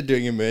considered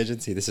doing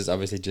emergency. This is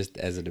obviously just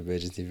as an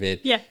emergency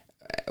vet. Yeah.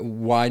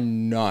 Why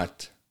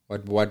not?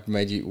 What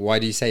made you, why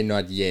do you say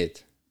not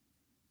yet?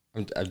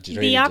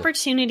 The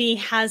opportunity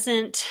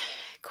hasn't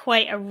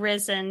quite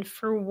arisen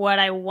for what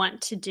I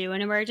want to do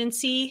in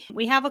emergency.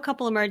 We have a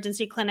couple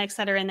emergency clinics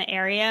that are in the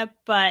area,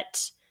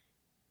 but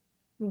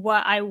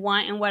what I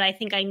want and what I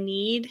think I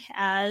need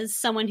as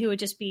someone who would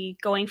just be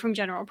going from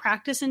general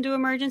practice into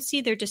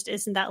emergency, there just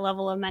isn't that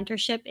level of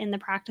mentorship in the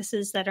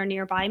practices that are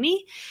nearby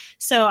me.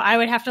 So I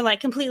would have to like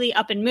completely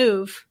up and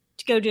move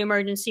to go do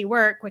emergency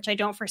work, which I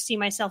don't foresee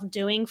myself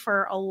doing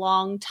for a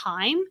long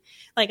time,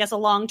 like as a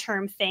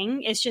long-term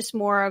thing. It's just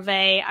more of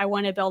I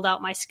want to build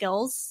out my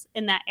skills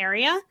in that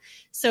area.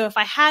 So if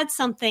I had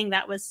something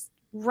that was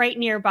right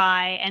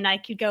nearby and I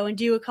could go and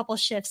do a couple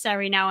shifts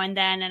every now and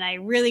then, and I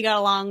really got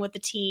along with the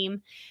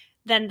team,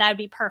 then that'd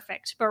be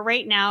perfect. But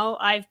right now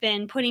I've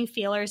been putting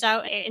feelers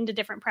out into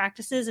different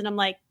practices and I'm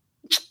like,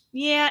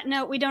 yeah,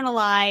 no, we don't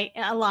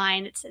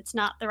align. It's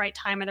not the right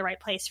time or the right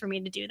place for me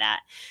to do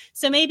that.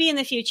 So maybe in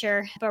the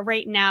future, but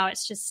right now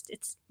it's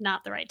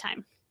not the right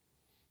time.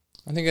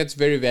 I think that's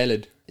very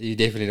valid. You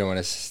definitely don't want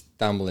to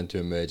stumble into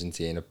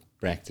emergency in a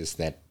practice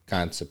that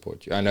can't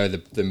support you. I know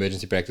the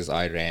emergency practice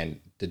I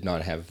ran we did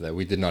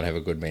not have a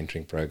good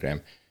mentoring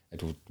program.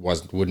 It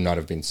would not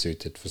have been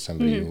suited for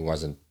somebody who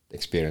wasn't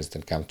experienced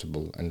and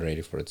comfortable and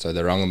ready for it. So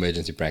the wrong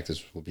emergency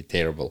practice will be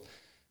terrible.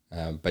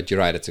 But you're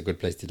right, it's a good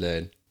place to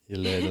learn. You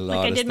learn a lot.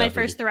 Like I did my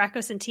first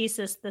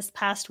thoracocentesis this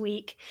past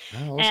week.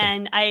 Oh, awesome.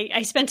 And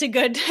I spent a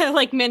good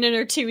minute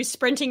or two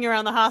sprinting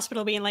around the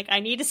hospital being like,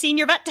 I need a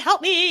senior vet to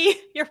help me.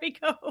 Here we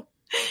go.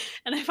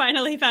 And I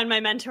finally found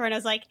my mentor and I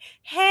was like,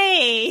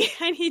 hey,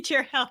 I need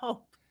your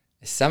help.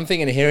 There's something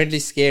inherently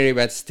scary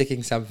about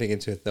sticking something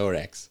into a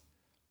thorax.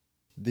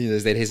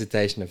 There's that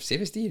hesitation of,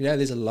 seriously,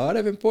 there's a lot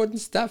of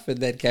important stuff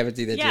in that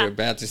cavity that you're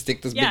about to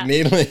stick this big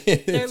needle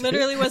in. There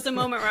literally was a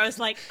moment where I was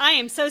like, I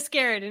am so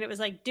scared. And it was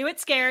like, do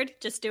it scared.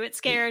 Just do it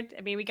scared.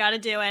 I mean, we got to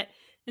do it.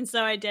 And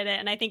so I did it.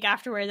 And I think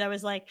afterwards I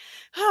was like,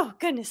 oh,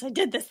 goodness, I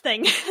did this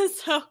thing.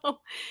 So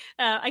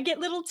I get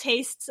little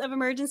tastes of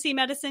emergency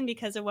medicine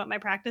because of what my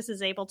practice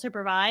is able to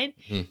provide.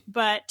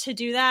 But to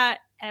do that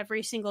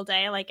every single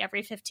day, like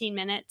every 15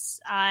 minutes,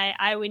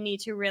 I would need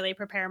to really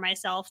prepare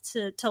myself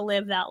to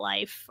live that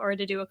life or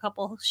to do a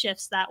couple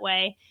shifts that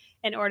way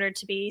in order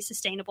to be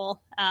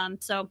sustainable.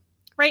 So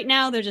right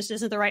now, there just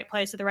isn't the right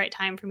place or the right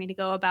time for me to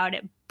go about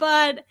it.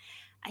 But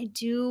I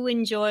do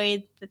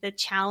enjoy the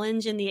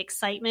challenge and the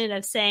excitement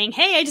of saying,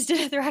 hey, I just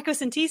did a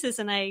thoracocentesis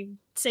and I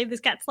saved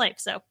this cat's life.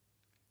 So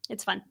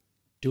it's fun.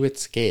 Do it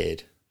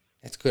scared.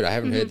 That's good. I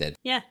haven't heard that.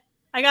 Yeah.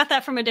 I got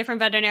that from a different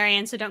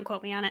veterinarian, so don't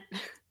quote me on it.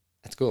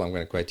 That's cool. I'm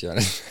going to quote you on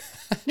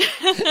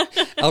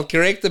it. I'll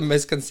correct the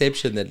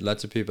misconception that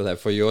lots of people have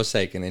for your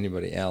sake and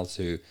anybody else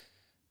who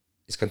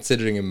is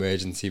considering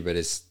emergency but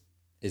is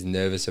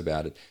nervous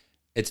about it.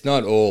 It's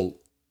not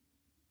all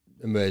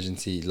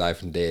emergency,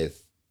 life and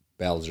death,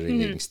 bells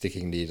ringing,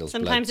 sticking needles.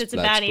 Sometimes it's a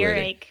bad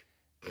earache.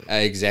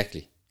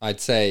 Exactly. I'd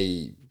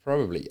say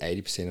probably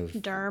 80% of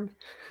derm.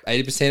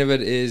 80% of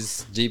it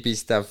is GP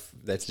stuff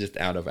that's just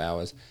out of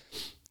hours.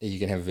 You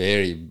can have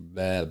very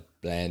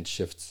bland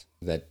shifts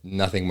that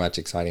nothing much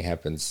exciting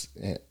happens.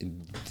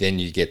 Then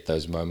you get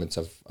those moments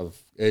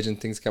of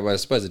urgent things come. I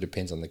suppose it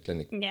depends on the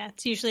clinic. Yeah,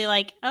 it's usually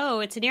like, oh,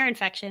 it's an ear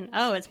infection.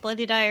 Oh, it's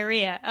bloody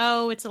diarrhea.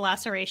 Oh, it's a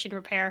laceration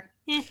repair.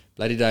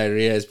 Bloody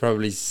diarrhea is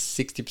probably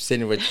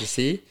 60% of what you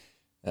see.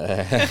 And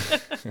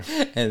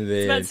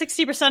then it's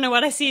about 60% of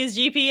what I see is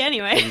GP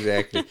anyway.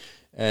 Exactly.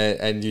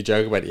 And you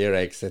joke about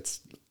earaches. It's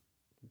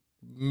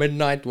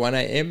midnight, 1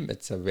 a.m.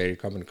 It's a very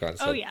common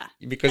concept. Oh yeah,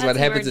 because that's what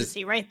happens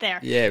is right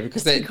there. Yeah,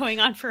 because it's been going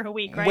on for a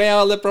week, right?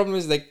 Well, the problem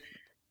is like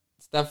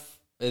stuff,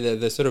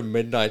 the sort of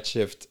midnight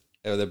shift,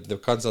 or the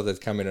consult that's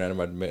coming around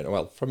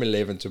about from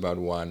 11 to about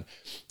 1,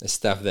 the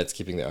stuff that's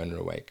keeping the owner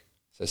awake.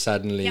 So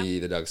suddenly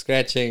the dog's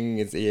scratching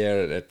its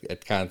ear,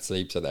 it can't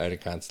sleep, so the owner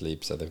can't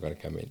sleep, so they've got to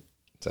come in.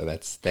 So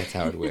that's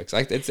how it works.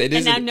 Like it and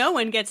is. now no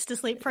one gets to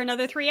sleep for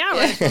another 3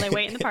 hours while they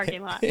wait in the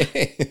parking lot. Yeah,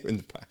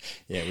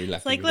 we're lucky.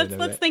 It's like,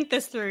 let's think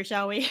this through,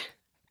 shall we?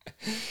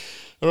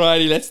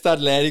 Alrighty, let's start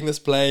landing this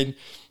plane.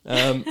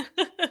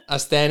 Our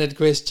standard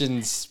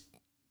questions.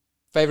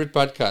 Favorite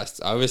podcasts?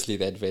 Obviously,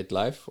 that Vet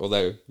Life.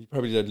 Although you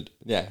probably don't.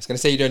 Yeah, I was going to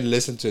say you don't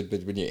listen to it,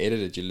 but when you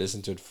edit it, you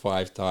listen to it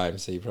 5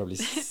 times, so you're probably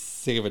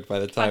sick of it by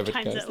the time 5 it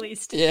times goes. at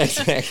least. Yeah,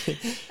 exactly.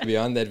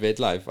 Beyond that Vet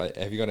Life,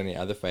 have you got any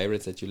other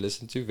favorites that you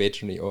listen to,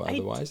 veterinary or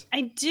otherwise?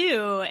 I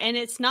do, and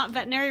it's not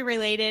veterinary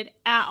related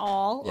at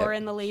all, Yep. or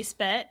in the least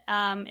bit.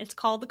 It's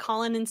called the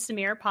Colin and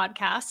Samir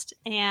podcast,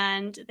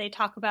 and they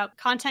talk about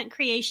content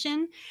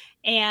creation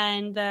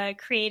and the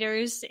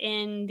creators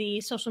in the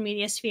social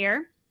media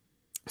sphere.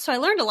 So I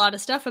learned a lot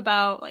of stuff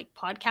about like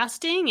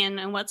podcasting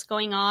and what's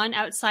going on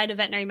outside of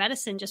veterinary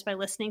medicine just by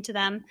listening to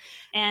them.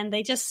 And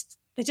they just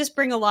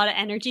bring a lot of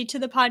energy to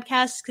the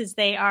podcast because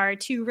they are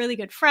 2 really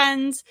good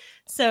friends.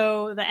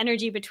 So the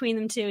energy between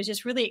them 2 is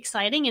just really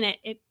exciting. And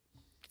it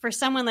for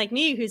someone like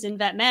me who's in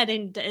vet med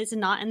and is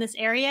not in this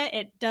area,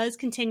 it does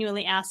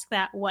continually ask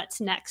that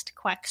what's next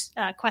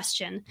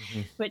question,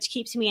 which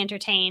keeps me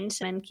entertained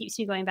and keeps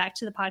me going back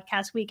to the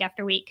podcast week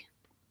after week.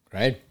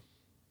 Great.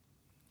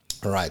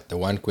 All right, the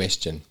one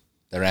question,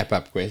 the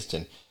wrap-up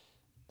question.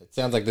 It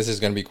sounds like this is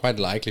going to be quite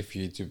likely for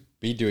you to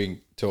be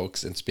doing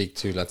talks and speak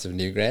to lots of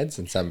new grads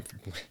in some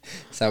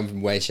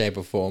way, shape,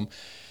 or form.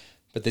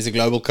 But there's a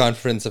global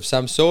conference of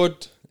some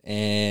sort,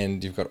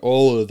 and you've got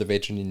all of the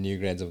veterinary new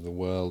grads of the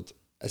world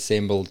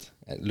assembled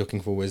and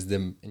looking for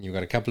wisdom, and you've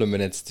got a couple of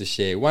minutes to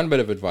share one bit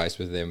of advice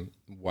with them.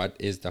 What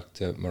is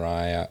Dr.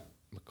 Moriah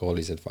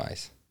McCauley's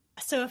advice?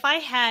 So if I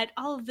had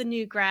all of the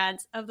new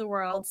grads of the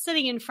world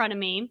sitting in front of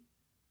me,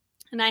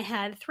 and I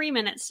had 3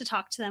 minutes to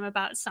talk to them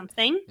about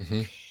something.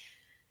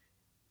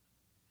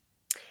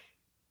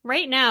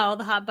 Right now,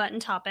 the hot button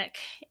topic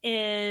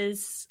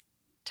is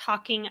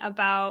talking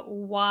about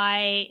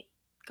why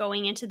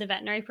going into the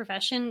veterinary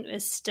profession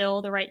is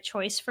still the right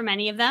choice for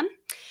many of them.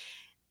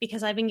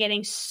 Because I've been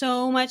getting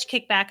so much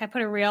kickback. I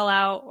put a reel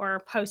out or a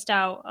post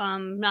out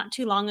not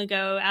too long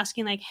ago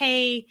asking like,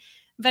 hey,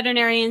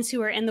 veterinarians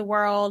who are in the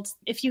world,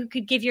 if you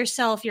could give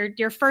yourself,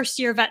 your first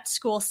year vet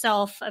school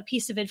self, a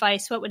piece of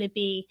advice, what would it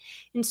be?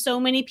 And so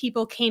many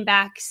people came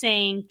back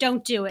saying,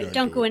 don't do it.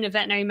 Don't go into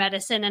veterinary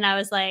medicine. And I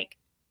was like,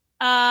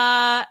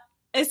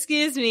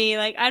 excuse me.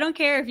 Like, I don't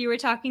care if you were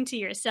talking to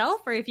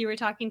yourself or if you were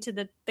talking to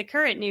the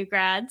current new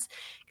grads,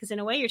 because in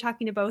a way you're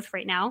talking to both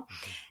right now,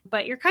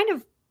 but you're kind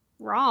of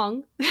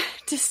wrong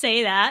to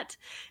say that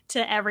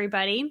to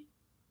everybody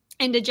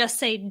and to just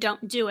say,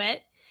 don't do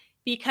it.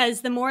 Because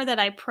the more that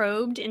I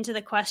probed into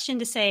the question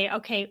to say,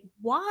 okay,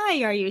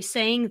 why are you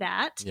saying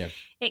that? Yeah.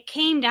 It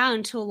came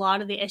down to a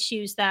lot of the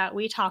issues that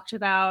we talked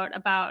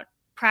about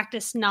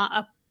practice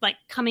not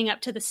coming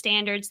up to the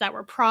standards that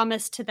were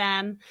promised to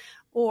them.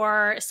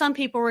 Or some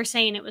people were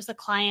saying it was the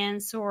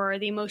clients or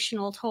the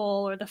emotional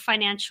toll or the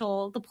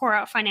poor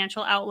out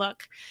financial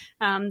outlook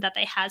that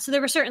they had. So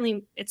there were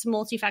certainly, it's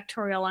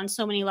multifactorial on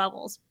so many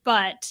levels,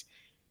 but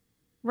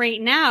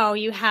right now,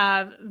 you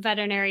have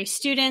veterinary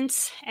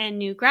students and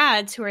new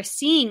grads who are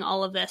seeing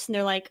all of this, and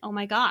they're like, oh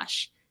my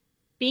gosh,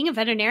 being a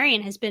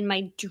veterinarian has been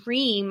my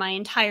dream my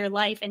entire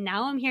life, and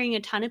now I'm hearing a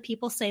ton of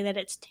people say that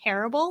it's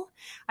terrible.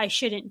 I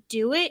shouldn't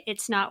do it.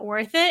 It's not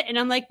worth it. And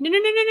I'm like,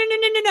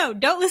 no,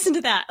 don't listen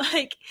to that.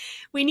 Like,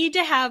 we need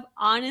to have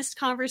honest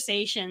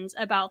conversations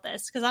about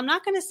this, because I'm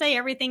not going to say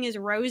everything is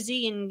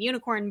rosy and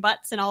unicorn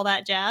butts and all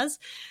that jazz.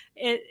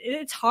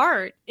 It's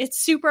hard. It's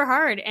super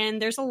hard,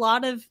 and there's a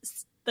lot of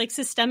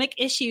systemic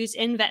issues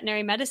in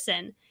veterinary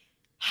medicine.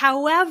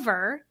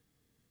 However,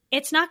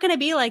 it's not going to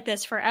be like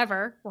this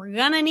forever. We're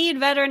going to need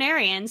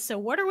veterinarians. So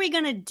what are we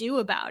going to do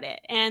about it?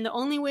 And the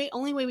only way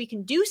we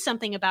can do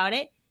something about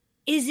it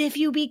is if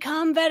you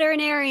become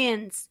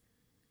veterinarians.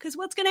 Because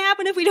what's going to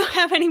happen if we don't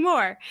have any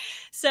more?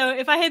 So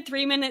if I had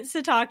 3 minutes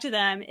to talk to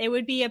them, it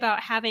would be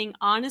about having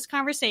honest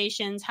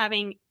conversations,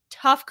 having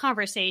tough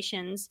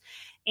conversations,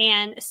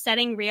 and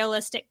setting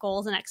realistic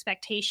goals and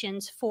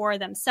expectations for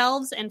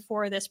themselves and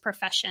for this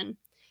profession.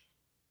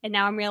 And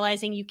now I'm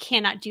realizing you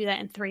cannot do that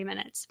in 3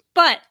 minutes.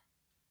 But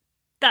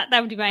that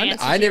would be my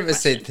answer. I never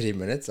said 3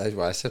 minutes.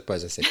 I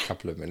suppose I said a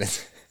couple of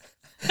minutes.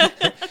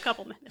 A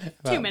couple minutes.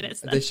 2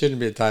 minutes. Then. There shouldn't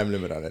be a time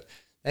limit on it.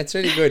 That's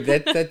really good.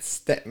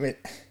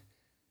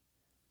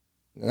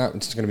 No,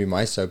 it's just going to be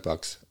my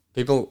soapbox.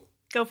 People,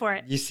 go for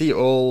it. You see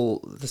all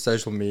the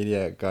social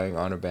media going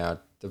on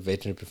about the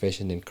veterinary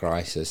profession in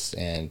crisis,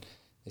 and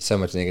there's so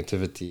much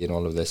negativity in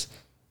all of this,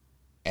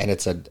 and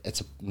it's a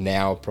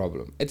now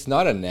problem. It's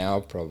not a now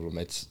problem.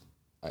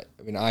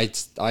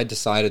 I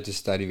decided to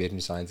study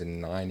veterinary science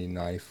in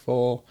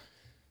 1994,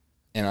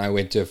 and I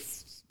went to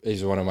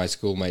one of my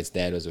schoolmates'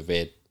 dad was a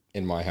vet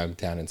in my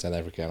hometown in South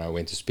Africa, and I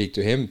went to speak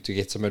to him to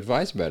get some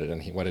advice about it.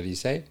 And what did he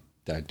say?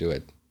 Don't do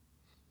it.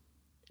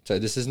 So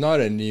this is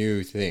not a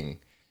new thing.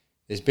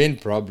 There's been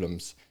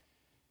problems.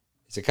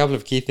 There's a couple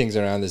of key things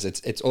around this.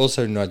 It's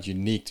also not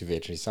unique to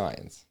veterinary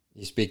science.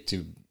 You speak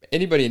to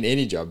anybody in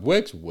any job.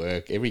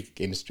 Work. Every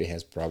industry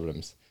has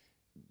problems.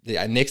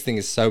 the next thing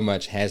is so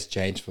much has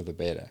changed for the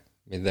better.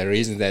 I mean, the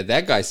reasons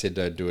that guy said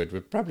don't do it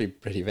were probably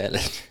pretty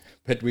valid,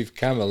 but we've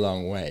come a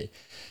long way.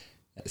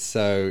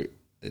 So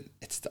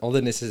it's all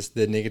the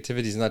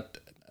negativity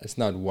is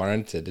not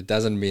warranted. It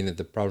doesn't mean that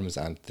the problems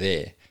aren't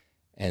there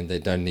and they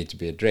don't need to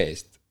be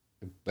addressed.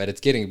 But it's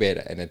getting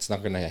better, and it's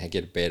not going to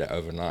get better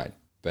overnight,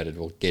 but it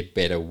will get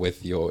better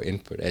with your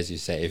input. As you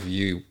say, if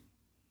you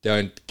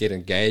don't get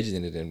engaged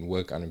in it and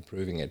work on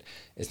improving it,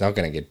 it's not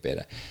going to get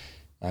better.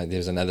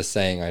 There's another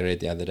saying I read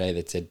the other day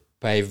that said,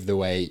 pave the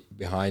way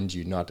behind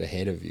you, not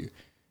ahead of you.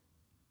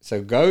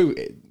 So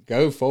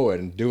go forward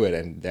and do it,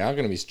 and there are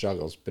going to be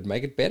struggles, but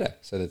make it better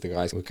so that the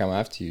guys who come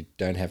after you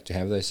don't have to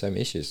have those same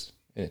issues.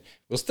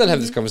 We'll still have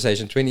this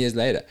conversation 20 years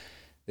later.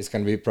 There's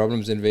going to be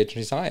problems in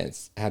veterinary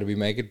science. How do we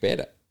make it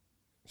better?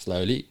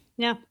 Slowly.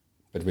 Yeah.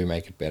 But we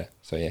make it better.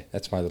 So yeah,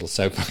 that's my little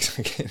soapbox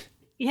again.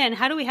 Yeah, and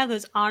how do we have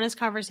those honest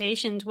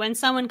conversations when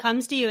someone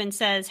comes to you and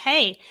says,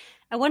 hey,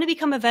 I want to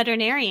become a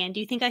veterinarian. Do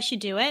you think I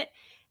should do it?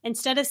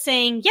 Instead of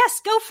saying,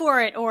 yes, go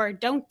for it, or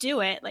don't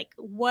do it,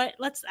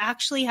 let's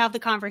actually have the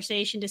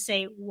conversation to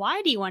say,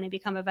 why do you want to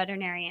become a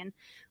veterinarian?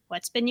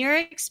 What's been your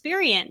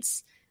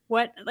experience?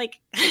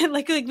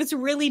 Let's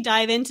really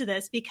dive into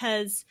this,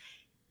 because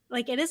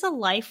it is a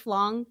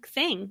lifelong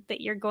thing that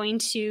you're going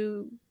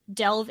to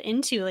delve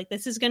into.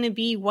 This is going to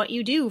be what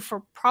you do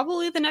for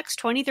probably the next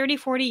 20, 30,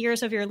 40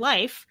 years of your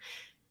life.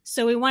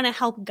 So we want to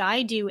help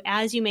guide you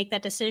as you make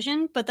that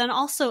decision, but then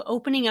also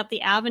opening up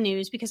the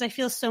avenues, because I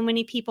feel so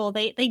many people,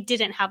 they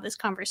didn't have this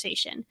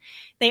conversation.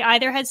 They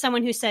either had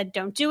someone who said,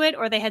 don't do it,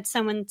 or they had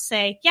someone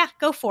say, yeah,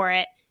 go for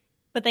it.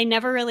 But they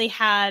never really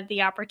had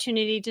the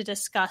opportunity to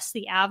discuss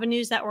the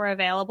avenues that were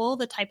available,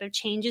 the type of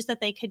changes that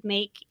they could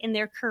make in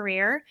their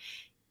career,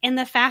 and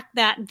the fact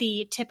that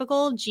the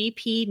typical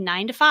GP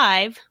 9 to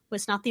 5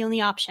 was not the only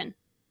option.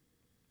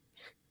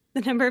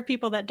 The number of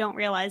people that don't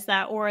realize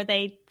that, or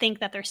they think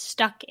that they're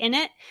stuck in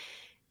it,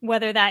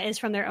 whether that is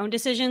from their own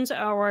decisions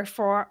or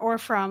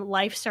from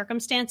life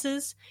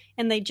circumstances,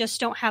 and they just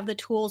don't have the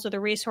tools or the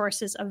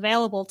resources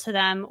available to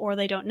them, or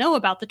they don't know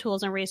about the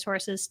tools and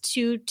resources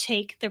to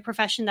take the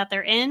profession that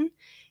they're in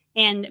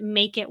and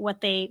make it what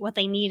they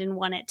need and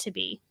want it to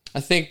be. I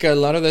think a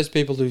lot of those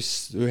people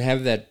who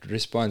have that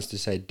response to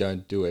say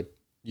don't do it,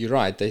 you're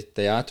right,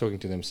 they are talking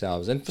to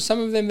themselves. And for some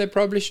of them, they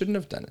probably shouldn't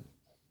have done it.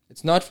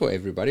 It's not for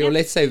everybody. Yeah. Or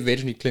let's say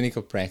veterinary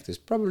clinical practice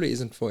probably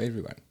isn't for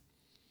everyone.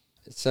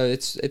 So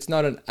it's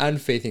not an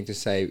unfair thing to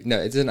say. No,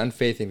 it's an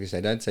unfair thing to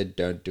say. Don't say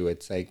don't do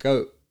it. Say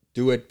go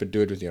do it, but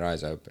do it with your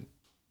eyes open.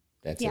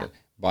 That's it.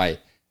 Or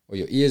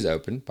your ears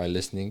open by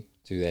listening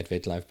to that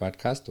Vet Life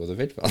podcast or the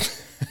Vet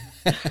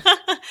File.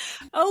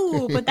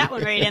 Oh, put that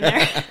one right in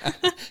there.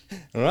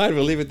 All right,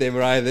 we'll leave it there,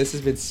 Moriah. This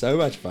has been so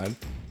much fun.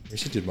 We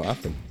should do it more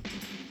often.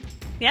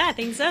 Yeah, I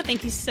think so.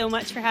 Thank you so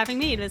much for having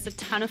me. It was a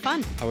ton of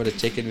fun. I want to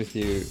check in with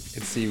you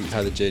and see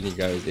how the journey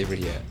goes every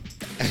year.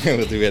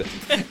 We'll do it.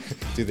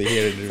 Do the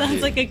hearing review.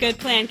 Sounds like a good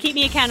plan. Keep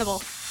me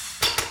accountable.